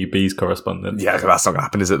finding a new Bees correspondent. Yeah, that's not going to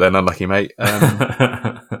happen, is it then? Unlucky, mate.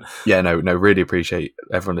 Yeah, no, really appreciate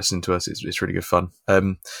everyone listening to us. It's really good fun.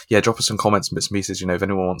 Yeah, drop us some comments and bits and pieces. If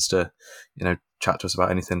anyone wants to, chat to us about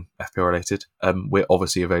anything FPL related, we're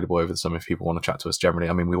obviously available over the summer if people want to chat to us generally.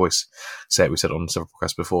 I mean, we always say it, we said it on several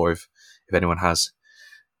podcasts before, if anyone has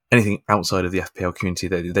anything outside of the FPL community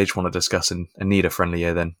that they just want to discuss and need a friendly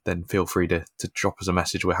ear, then feel free to drop us a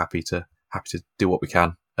message. We're happy to do what we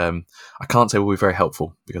can. I can't say we'll be very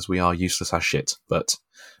helpful because we are useless as shit, but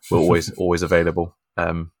we're always available. Yeah,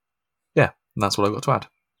 and that's what I've got to add.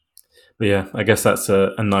 But yeah, I guess that's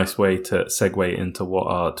a nice way to segue into what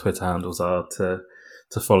our Twitter handles are to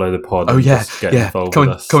follow the pod. Oh yeah, involved come with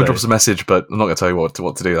and us. Drop us a message, but I'm not going to tell you what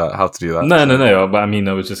to do that, how to do that. No. But I mean,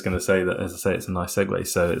 I was just going to say that, as I say, it's a nice segue.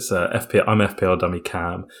 So it's FPL. I'm FPL Dummy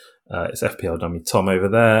Cam. It's FPL Dummy Tom over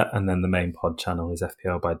there, and then the main pod channel is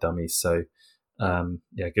FPL by Dummies. So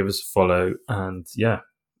yeah, give us a follow, and yeah,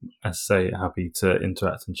 as I say, happy to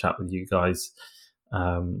interact and chat with you guys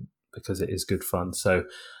because it is good fun. So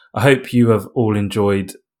I hope you have all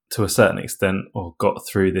enjoyed to a certain extent or got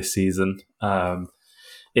through this season.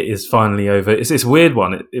 It is finally over. It's a weird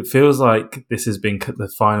one. It feels like this has been the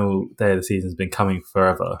final day of the season has been coming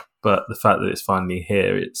forever, but the fact that it's finally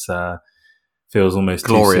here, it's feels almost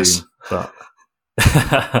glorious. Too soon.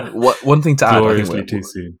 But one thing to add, gloriously too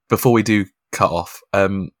soon. Before we do cut off,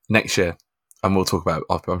 next year, and we'll talk about,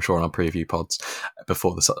 I'm sure, on our preview pods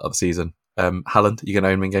before the other season. Haaland, you going to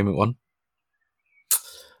own him in Game Week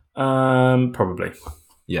 1? Probably.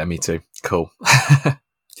 Yeah, me too. Cool.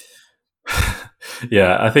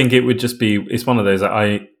 Yeah, I think it would just be. It's one of those that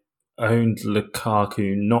I owned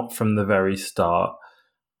Lukaku not from the very start,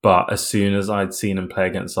 but as soon as I'd seen him play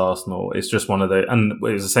against Arsenal, it's just one of those. And it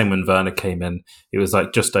was the same when Werner came in. It was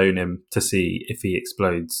like just own him to see if he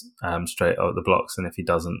explodes straight out the blocks, and if he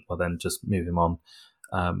doesn't, well then just move him on.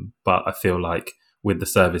 But I feel like with the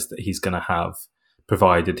service that he's going to have,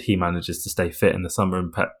 provided he manages to stay fit in the summer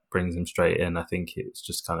and Pep brings him straight in, I think it's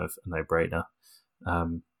just kind of a no-brainer.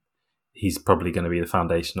 He's probably going to be the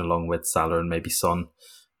foundation along with Salah and maybe Son.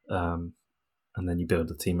 And then you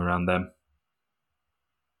build a team around them.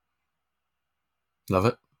 Love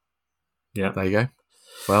it. Yeah. There you go.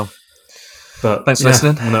 Well, but thanks for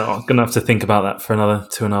listening. I'm going to have to think about that for another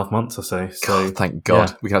 2.5 months or so. God, thank God.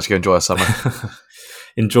 Yeah. We can actually go enjoy our summer.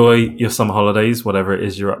 Enjoy your summer holidays, whatever it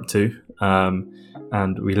is you're up to.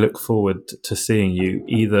 And we look forward to seeing you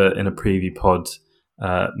either in a preview pod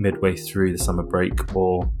midway through the summer break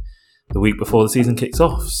or the week before the season kicks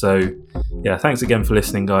off. So yeah, thanks again for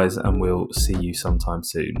listening, guys, and we'll see you sometime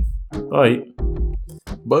soon. Bye.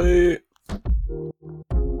 Bye.